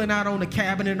spilling out on the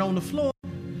cabinet and on the floor.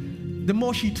 The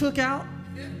more she took out,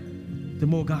 the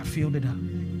more God filled it up.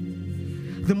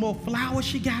 The more flour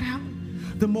she got out,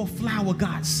 the more flour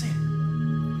God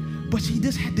sent. But she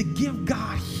just had to give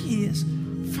God his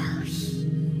first.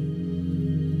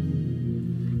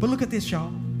 But look at this,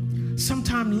 y'all.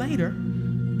 Sometime later,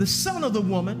 the son of the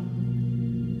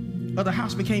woman of the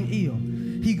house became ill.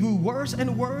 He grew worse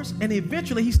and worse, and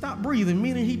eventually he stopped breathing,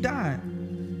 meaning he died.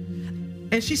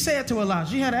 And she said to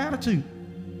Elijah, she had an attitude.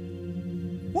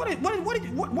 Why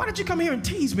did you come here and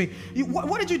tease me?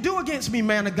 What did you do against me,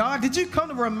 man of God? Did you come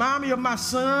to remind me of my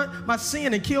son, my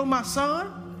sin, and kill my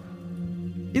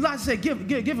son? Elijah said, give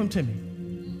him to me.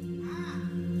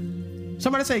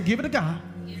 Somebody say, give it to God.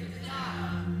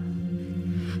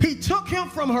 He took him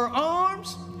from her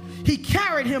arms. He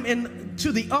carried him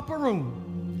into the upper room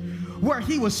where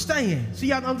he was staying. See,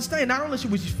 you have to understand, not only she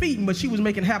was feeding, but she was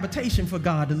making habitation for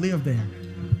God to live there.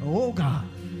 Oh, God.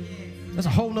 That's a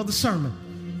whole nother sermon.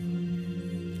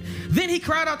 Then he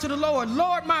cried out to the Lord,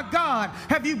 Lord, my God,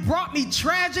 have you brought me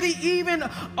tragedy even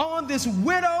on this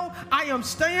widow I am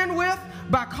staying with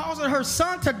by causing her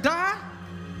son to die?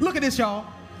 Look at this, y'all.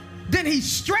 Then he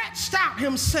stretched out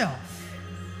himself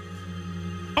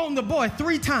on the boy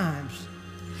 3 times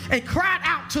and cried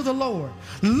out to the Lord,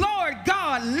 Lord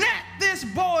God, let this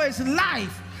boy's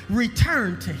life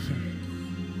return to him.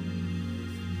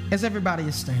 As everybody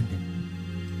is standing,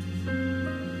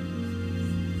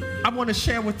 I want to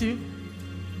share with you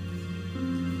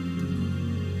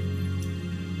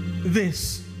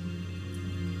this,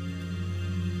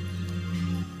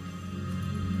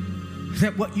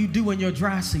 that what you do in your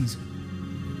dry season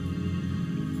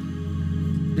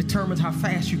determines how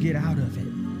fast you get out of it.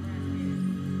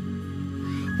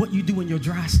 What you do in your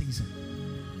dry season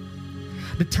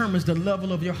determines the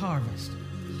level of your harvest.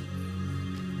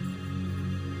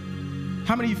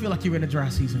 How many of you feel like you're in a dry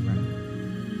season right now?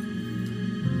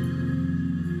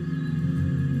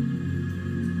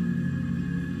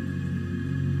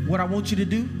 What I want you to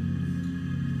do,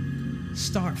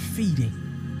 start feeding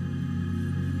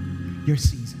your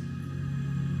season.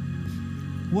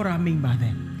 What do I mean by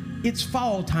that? It's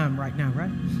fall time right now,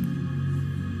 right?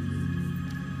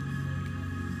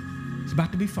 It's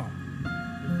about to be fall.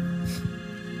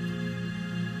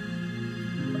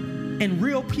 And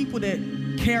real people that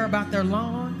care about their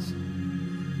lawns,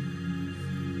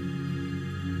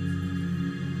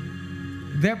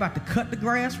 they're about to cut the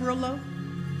grass real low.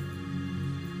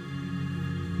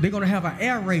 They're going to have an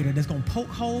aerator that's going to poke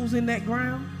holes in that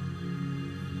ground,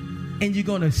 and you're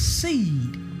going to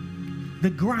seed the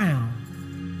ground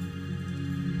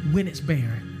when it's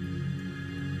barren.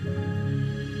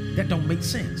 That don't make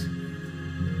sense.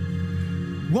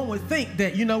 One would think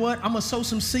that, you know what, I'm going to sow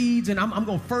some seeds and I'm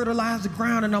going to fertilize the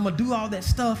ground and I'm going to do all that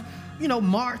stuff, you know,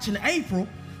 March and April,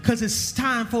 because it's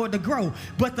time for it to grow.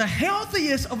 But the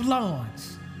healthiest of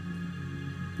lawns,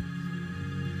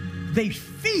 they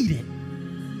feed it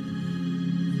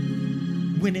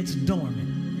when it's dormant.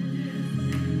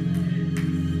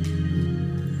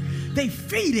 They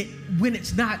feed it when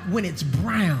it's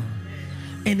brown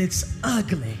and it's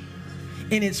ugly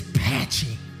and it's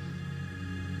patchy.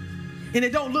 And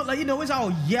it don't look like, you know, it's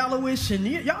all yellowish. And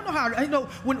y'all know how, you know,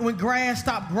 when grass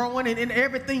stops growing and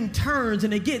everything turns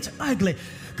and it gets ugly.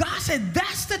 God said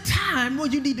that's the time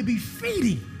when you need to be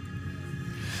feeding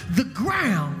the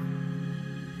ground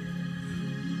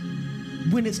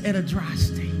when it's at a dry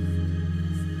state.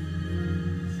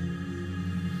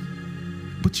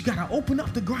 But you got to open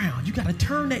up the ground. You got to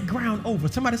turn that ground over.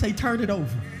 Somebody say, turn it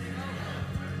over.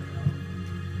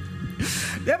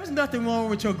 There was nothing wrong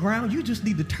with your ground. You just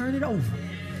need to turn it over.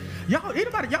 Y'all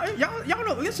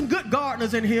know there's some good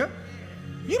gardeners in here.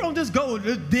 You don't just go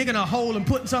digging a hole and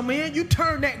putting something in. You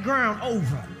turn that ground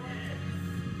over.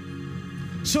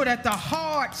 so that the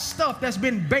hard stuff that's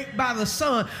been baked by the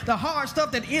sun, the hard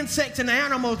stuff that insects and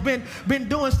animals been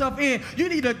doing stuff in, you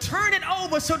need to turn it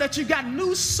over so that you got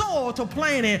new soil to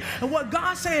plant in. And what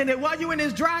God's saying, that while you're in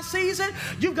this dry season,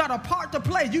 you've got a part to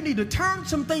play. You need to turn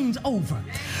some things over.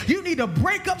 You need to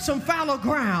break up some fallow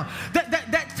ground.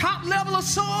 That top level of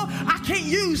soil, I can't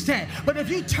use that. But if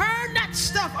you turn that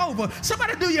stuff over,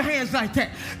 somebody do your hands like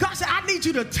that. God said, I need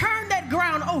you to turn that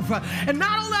ground over. And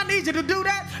not only I need you to do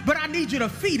that, but I need you to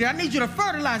feed it. I need you to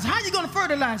fertilize it. How are you going to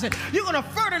fertilize it? You're going to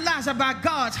fertilize it by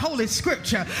God's holy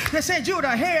scripture that says you're the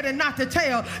head and not the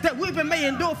tail, that weeping may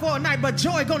endure for a night, but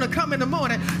joy going to come in the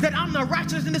morning, that I'm the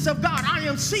righteousness of God. I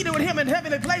am seated with him in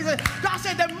heavenly places. God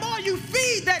said the more you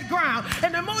feed that ground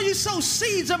and the more you sow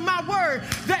seeds of my word,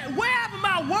 that wherever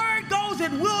my word goes,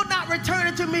 it will not return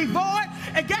it to me void.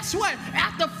 And guess what?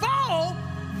 After fall,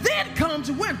 then comes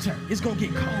winter. It's going to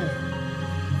get cold.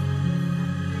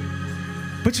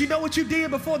 But you know what you did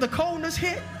before the coldness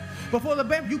hit? Before the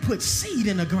bam, you put seed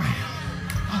in the ground.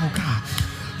 Oh, God.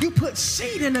 You put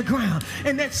seed in the ground.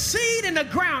 And that seed in the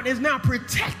ground is now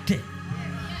protected.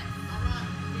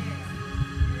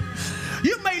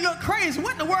 You may look crazy.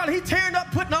 What in the world? He tearing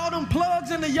up, putting all them plugs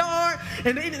in the yard,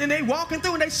 and they walking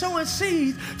through and they sowing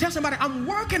seeds. Tell somebody, I'm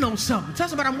working on something. Tell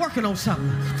somebody, I'm working on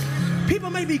something. People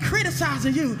may be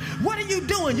criticizing you. What are you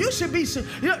doing? You should be,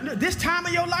 this time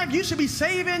of your life, you should be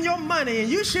saving your money, and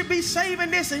you should be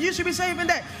saving this, and you should be saving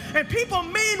that. And people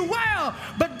mean well,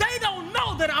 but they don't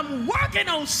know that I'm working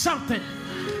on something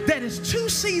that is 2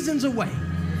 seasons away.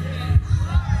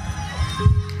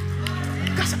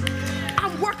 Because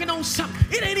I'm working on something.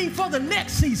 It ain't even for the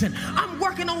next season. I'm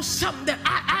working on something that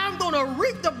I'm going to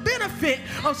reap the benefit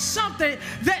of something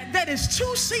that is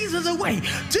 2 seasons away.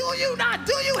 Do you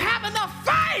have enough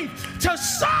faith to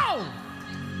sow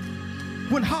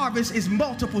when harvest is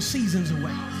multiple seasons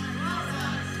away?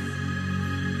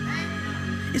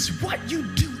 It's what you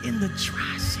do in the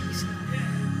dry season.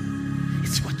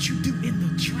 It's what you do in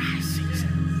the dry season.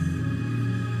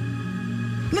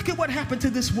 Look at what happened to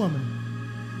this woman.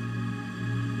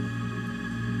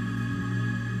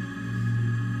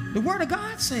 The word of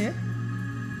God said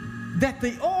that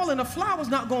the oil in the flour is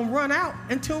not going to run out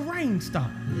until rain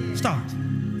starts.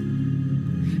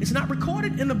 It's not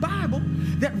recorded in the Bible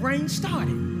that rain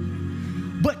started.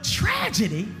 But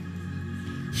tragedy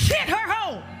hit her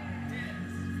home.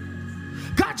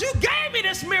 God, you gave me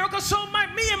this miracle so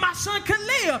me and my son could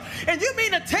live. And you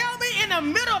mean to tell me in the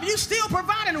middle of you still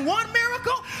providing one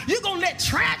miracle, you're going to let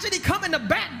tragedy come in the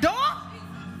back door?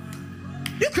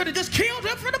 You could have just killed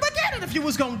him from the beginning if you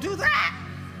was going to do that.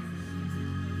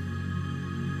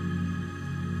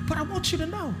 But I want you to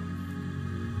know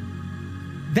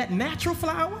that natural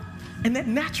flour and that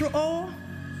natural oil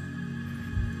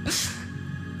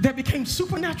that became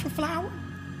supernatural flour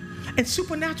and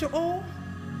supernatural oil,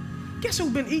 guess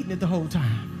who's been eating it the whole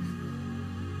time?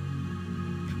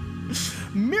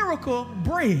 Miracle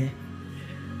bread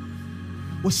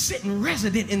was sitting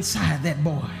resident inside that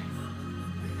boy.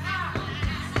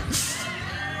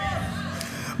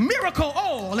 Miracle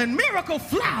oil and miracle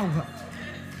flour,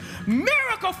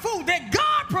 miracle food that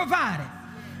God provided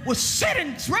was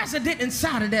sitting resident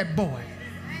inside of that boy.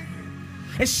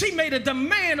 And she made a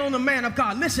demand on the man of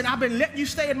God. Listen, I've been letting you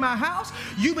stay in my house.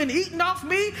 You've been eating off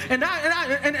me, and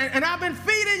I've been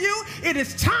feeding you. It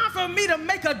is time for me to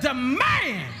make a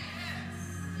demand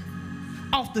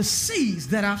off the seeds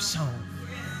that I've sown.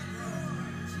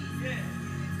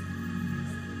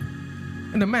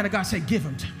 And the man of God said, give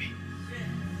them to me.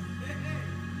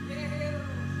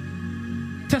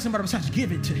 Tell somebody besides you,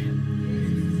 give it to him.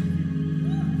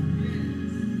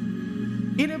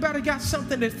 Anybody got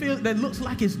something that looks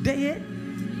like it's dead?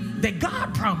 That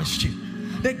God promised you,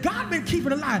 that God been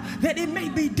keeping alive, that it may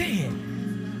be dead.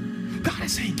 God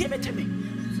is saying, give it to me.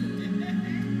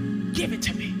 Give it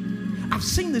to me. I've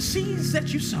seen the seeds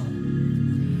that you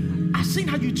sowed. I've seen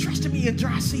how you trusted me in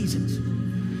dry seasons.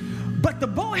 But the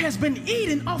boy has been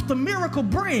eating off the miracle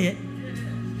bread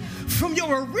from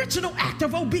your original act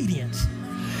of obedience.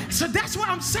 So that's what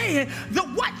I'm saying.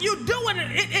 What you're doing,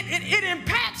 it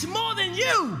impacts more than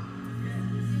you.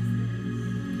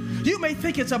 You may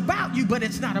think it's about you, but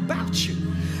it's not about you.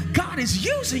 God is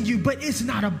using you, but it's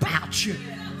not about you.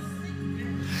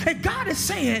 And God is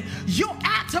saying your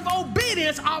acts of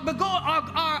obedience are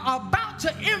about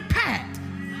to impact.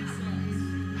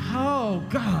 Oh,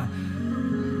 God.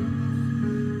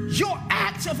 Your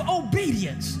acts of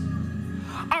obedience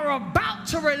are about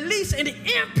to release and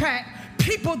impact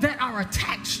people that are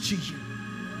attached to you.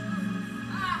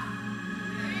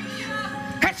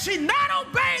 Had she not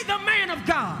obeyed the man of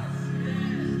God,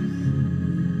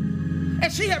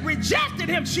 and she had rejected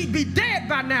him, she'd be dead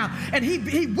by now, and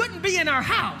he wouldn't be in her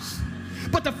house.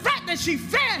 But the fact that she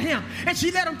fed him and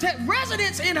she let him take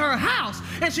residence in her house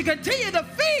and she continued to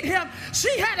feed him,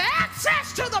 she had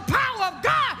access to the power of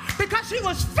God because she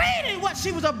was feeding what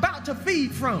she was about to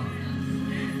feed from.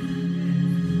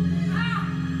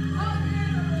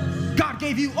 God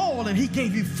gave you oil and he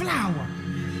gave you flour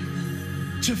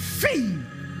to feed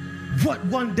what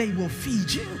one day will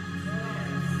feed you.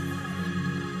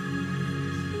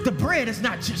 The bread is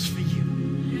not just for you.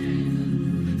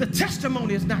 The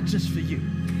testimony is not just for you.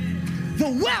 The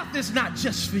wealth is not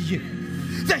just for you.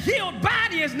 The healed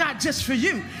body is not just for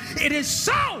you. It is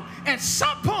so at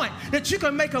some point that you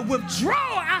can make a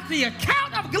withdrawal out the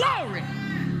account of glory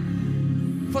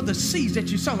for the seeds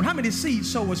that you sowed. How many seed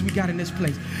sowers we got in this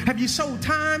place? Have you sowed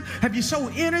time? Have you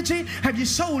sowed energy? Have you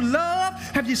sowed love?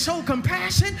 Have you sowed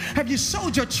compassion? Have you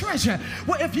sowed your treasure?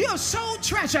 Well, if you have sowed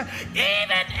treasure,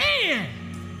 even in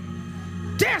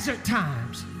desert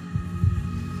times,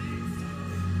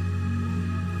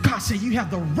 God said you have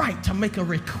the right to make a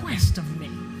request of me.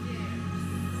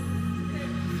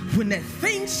 When that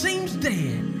thing seems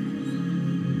dead,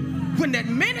 when that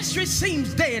ministry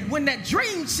seems dead, when that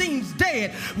dream seems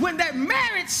dead, when that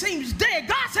marriage seems dead,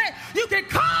 God said you can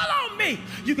call on me.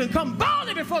 You can come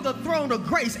boldly before the throne of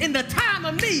grace in the time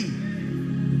of need.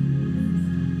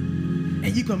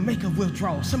 And you can make a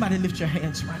withdrawal. Somebody lift your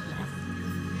hands right now.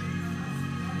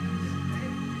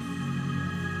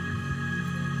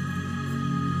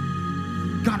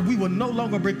 God, we will no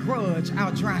longer begrudge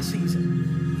our dry season,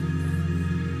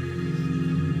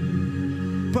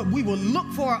 but we will look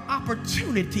for an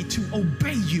opportunity to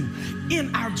obey you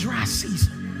in our dry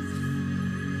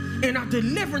season. And our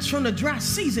deliverance from the dry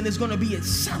season is going to be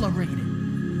accelerated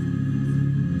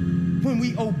when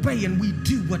we obey and we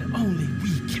do what only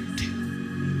we can do.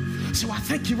 So I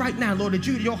thank you right now, Lord, that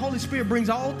your Holy Spirit brings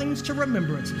all things to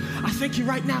remembrance. I thank you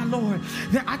right now, Lord,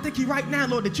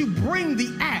 that you bring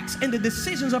the acts and the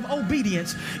decisions of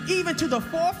obedience even to the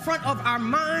forefront of our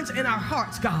minds and our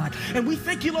hearts, God. And we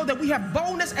thank you, Lord, that we have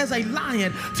boldness as a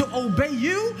lion to obey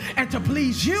you and to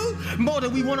please you more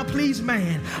than we want to please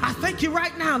man. I thank you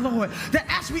right now, Lord, that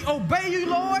as we obey you,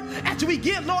 Lord, as we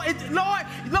give, Lord,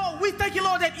 we thank you,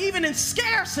 Lord, that even in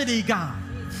scarcity, God,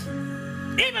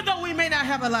 even though we may not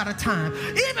have a lot of time,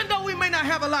 even though we may not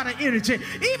have a lot of energy,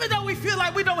 even though we feel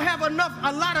like we don't have a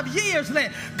lot of years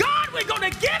left, God, we're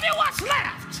going to give you what's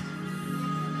left.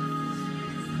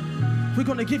 We're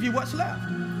going to give you what's left.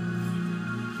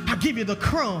 I give you the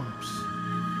crumbs.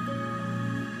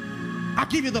 I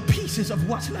give you the pieces of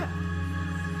what's left.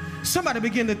 Somebody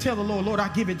begin to tell the Lord, Lord, I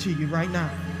give it to you right now.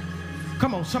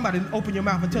 Come on, somebody open your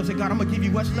mouth and tell, say, God, I'm going to give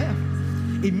you what's left.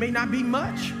 It may not be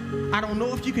much. I don't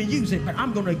know if you can use it, but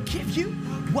I'm going to give you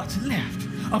what's left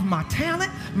of my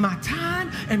talent, my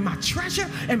time, and my treasure,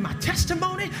 and my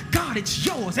testimony. God, it's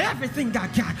yours. Everything I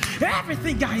got,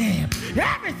 everything I am,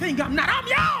 everything I'm not. I'm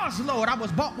yours, Lord. I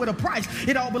was bought with a price.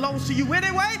 It all belongs to you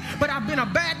anyway, but I've been a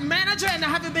bad manager, and I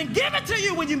haven't been given to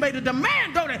you when you made a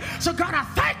demand on it. So, God, I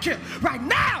thank you right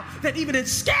now that even in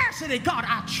scarcity, God,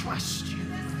 I trust you.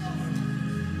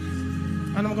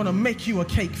 And I'm going to make you a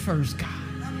cake first, God.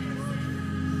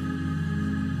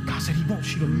 God said he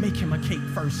wants you to make him a cake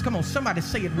first. Come on, somebody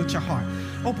say it with your heart.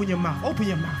 Open your mouth, open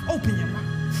your mouth, open your mouth.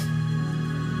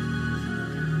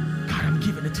 God, I'm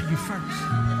giving it to you first.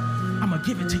 I'm going to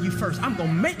give it to you first. I'm going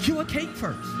to make you a cake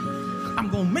first. I'm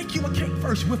going to make you a cake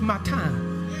first with my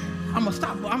time. I'm going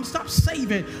to stop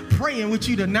saving, praying with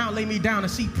you to now lay me down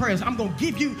and see prayers. I'm going to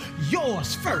give you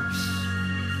yours first.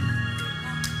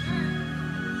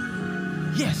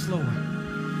 Yes, Lord.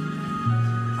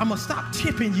 I'm going to stop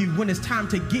tipping you when it's time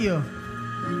to give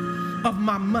of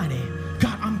my money.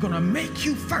 God, I'm going to make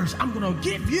you first. I'm going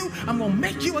to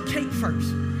make you a cake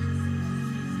first.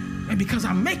 And because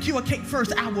I make you a cake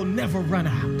first, I will never run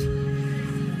out.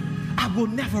 I will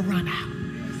never run out.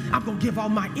 I'm going to give all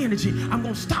my energy. I'm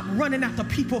going to stop running after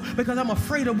people because I'm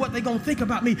afraid of what they're going to think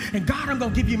about me. And God, I'm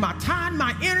going to give you my time,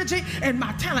 my energy, and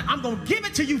my talent. I'm going to give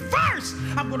it to you first.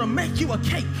 I'm going to make you a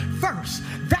cake first.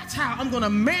 That's how I'm going to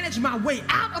manage my way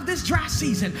out of this dry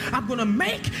season. I'm going to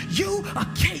make you a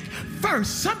cake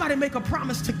first. Somebody make a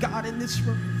promise to God in this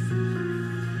room.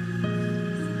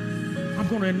 I'm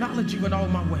going to acknowledge you in all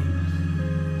my ways.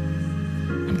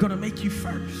 I'm going to make you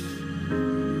first.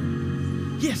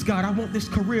 Yes, God, I want this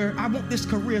career. I want this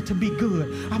career to be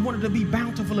good. I want it to be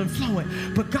bountiful and flowing.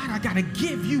 But God, I got to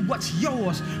give you what's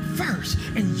yours first.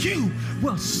 And you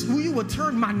will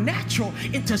turn my natural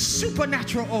into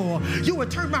supernatural oil. You will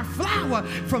turn my flour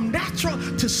from natural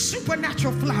to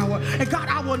supernatural flour. And God,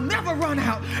 I will never run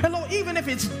out. And Lord, even if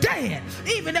it's dead,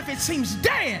 even if it seems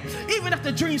dead, even if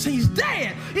the dream seems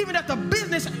dead, even if the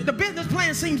business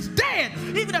plan seems dead,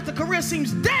 even if the career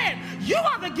seems dead, you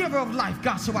are the giver of life,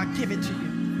 God, so I give it to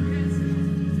you.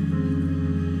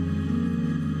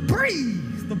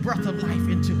 Breathe the breath of life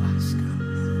into us, God.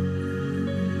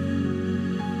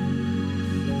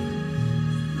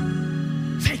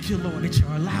 Thank you, Lord, that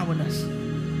you're allowing us.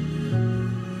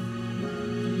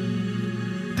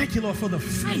 Thank you, Lord, for the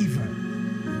favor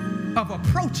of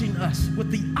approaching us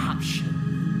with the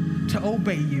option to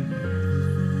obey you.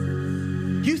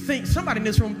 You think, somebody in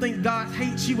this room thinks God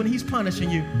hates you when he's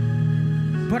punishing you.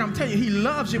 But I'm telling you, he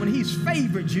loves you and he's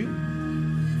favored you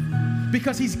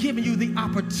because he's given you the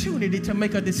opportunity to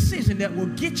make a decision that will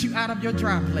get you out of your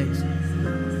dry place.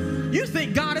 You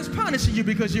think God is punishing you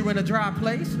because you're in a dry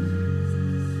place.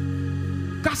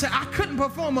 God said, I couldn't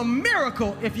perform a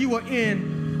miracle if you were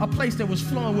in a place that was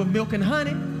flowing with milk and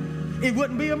honey. It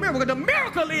wouldn't be a miracle. The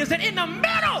miracle is that in the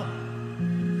middle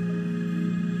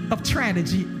of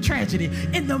tragedy,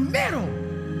 in the middle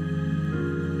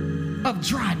of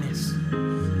dryness,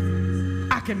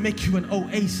 I can make you an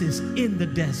oasis in the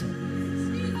desert.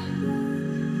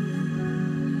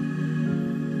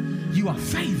 You are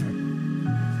favored.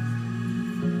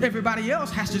 Everybody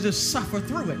else has to just suffer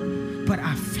through it. But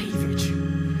I favored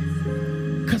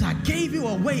you because I gave you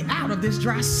a way out of this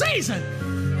dry season.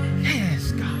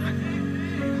 Yes, God.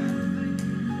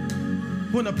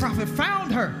 When the prophet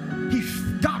found her,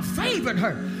 God favored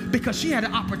her because she had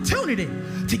an opportunity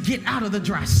to get out of the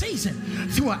dry season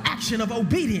through an action of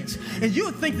obedience. And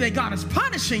you think that God is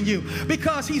punishing you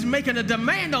because he's making a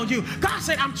demand on you. God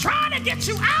said, I'm trying to get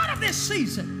you out of this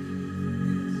season.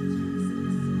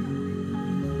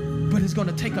 But it's going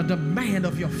to take a demand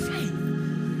of your faith.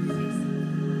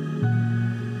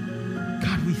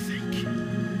 God, we thank you.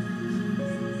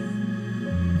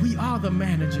 We are the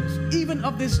managers, even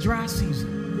of this dry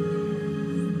season.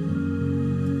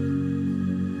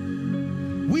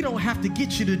 We don't have to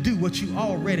get you to do what you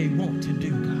already want to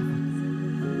do, God.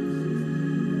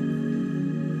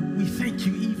 We thank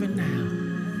you even now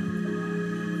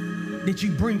that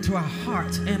you bring to our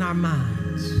hearts and our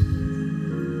minds.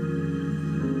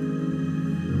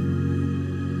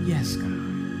 Yes, God.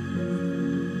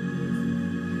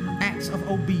 Acts of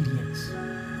obedience.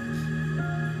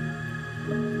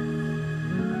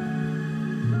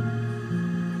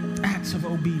 Acts of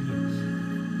obedience.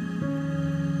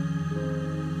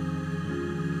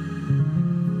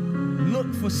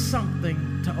 Look for something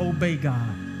to obey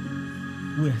God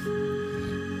with.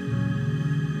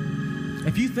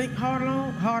 If you think hard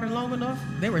and long enough,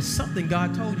 there is something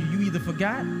God told you. You either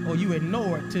forgot or you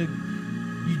ignored till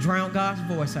you drown God's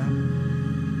voice out.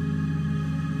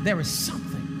 There is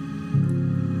something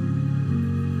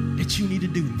that you need to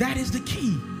do. That is the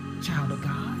key, child of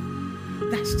God.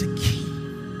 That's the key.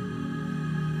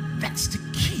 That's the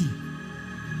key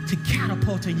to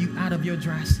catapulting you out of your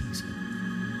dry season.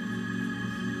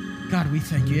 God, we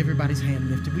thank you. Everybody's hand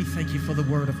lifted. We thank you for the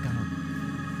word of God.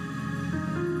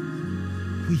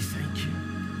 We thank you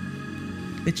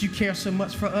that you care so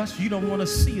much for us. You don't want to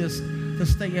see us to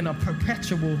stay in a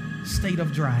perpetual state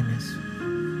of dryness.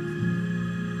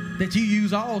 That you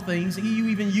use all things. You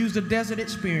even use the desert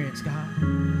experience, God,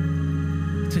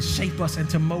 to shape us and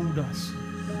to mold us.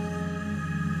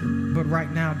 But right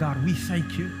now, God, we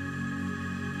thank you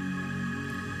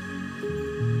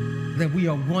that we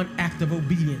are one act of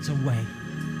obedience away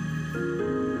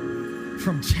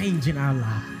from changing our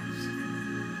lives.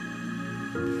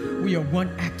 We are one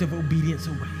act of obedience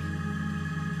away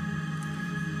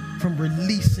from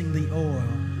releasing the oil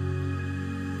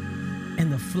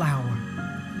and the flour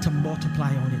to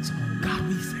multiply on its own. God,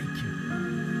 we thank you.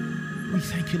 We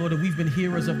thank you, Lord, that we've been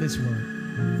hearers of this word,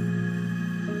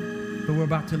 but we're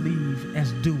about to leave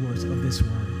as doers of this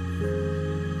word.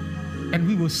 And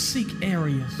we will seek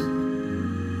areas,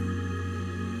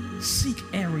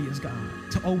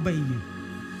 God, to obey you.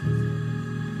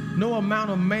 No amount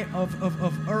of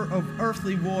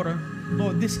earthly water,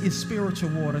 Lord, this is spiritual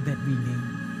water that we need.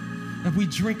 If we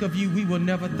drink of you, we will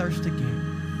never thirst again.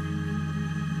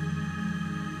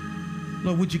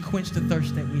 Lord, would you quench the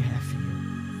thirst that we have for you?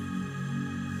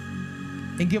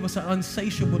 And give us an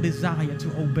unsatiable desire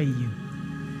to obey you.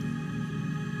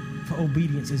 For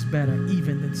obedience is better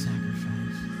even than sacrifice.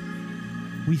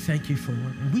 We thank you for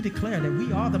it. And we declare that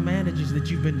we are the managers that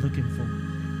you've been looking for.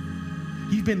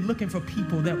 You've been looking for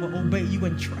people that will obey you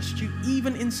and trust you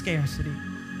even in scarcity.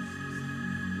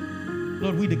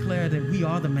 Lord, we declare that we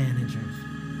are the managers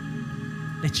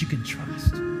that you can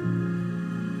trust.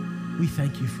 We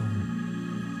thank you for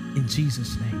it. In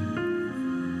Jesus'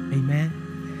 name, amen,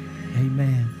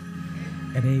 amen,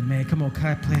 and amen. Come on,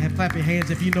 clap your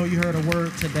hands if you know you heard a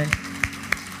word today.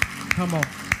 Come on.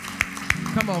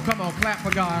 Come on, clap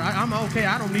for God. I'm okay,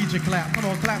 I don't need your clap. Come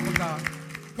on, clap for God.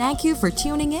 Thank you for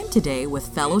tuning in today with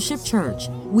Fellowship Church.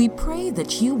 We pray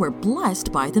that you were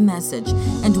blessed by the message,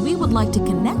 and we would like to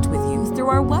connect with you through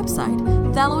our website,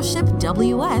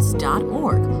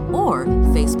 fellowshipws.org or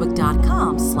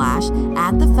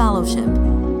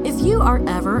facebook.com/@thefellowship. If you are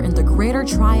ever in the Greater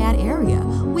Triad area,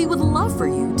 we would love for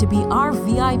you to be our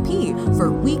VIP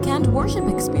for weekend worship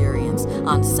experience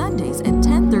on Sundays at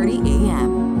 10:30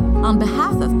 a.m. On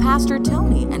behalf of Pastor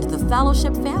Tony and the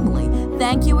Fellowship family,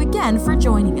 thank you again for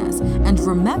joining us. And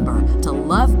remember to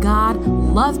love God,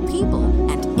 love people,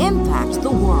 and impact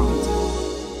the world.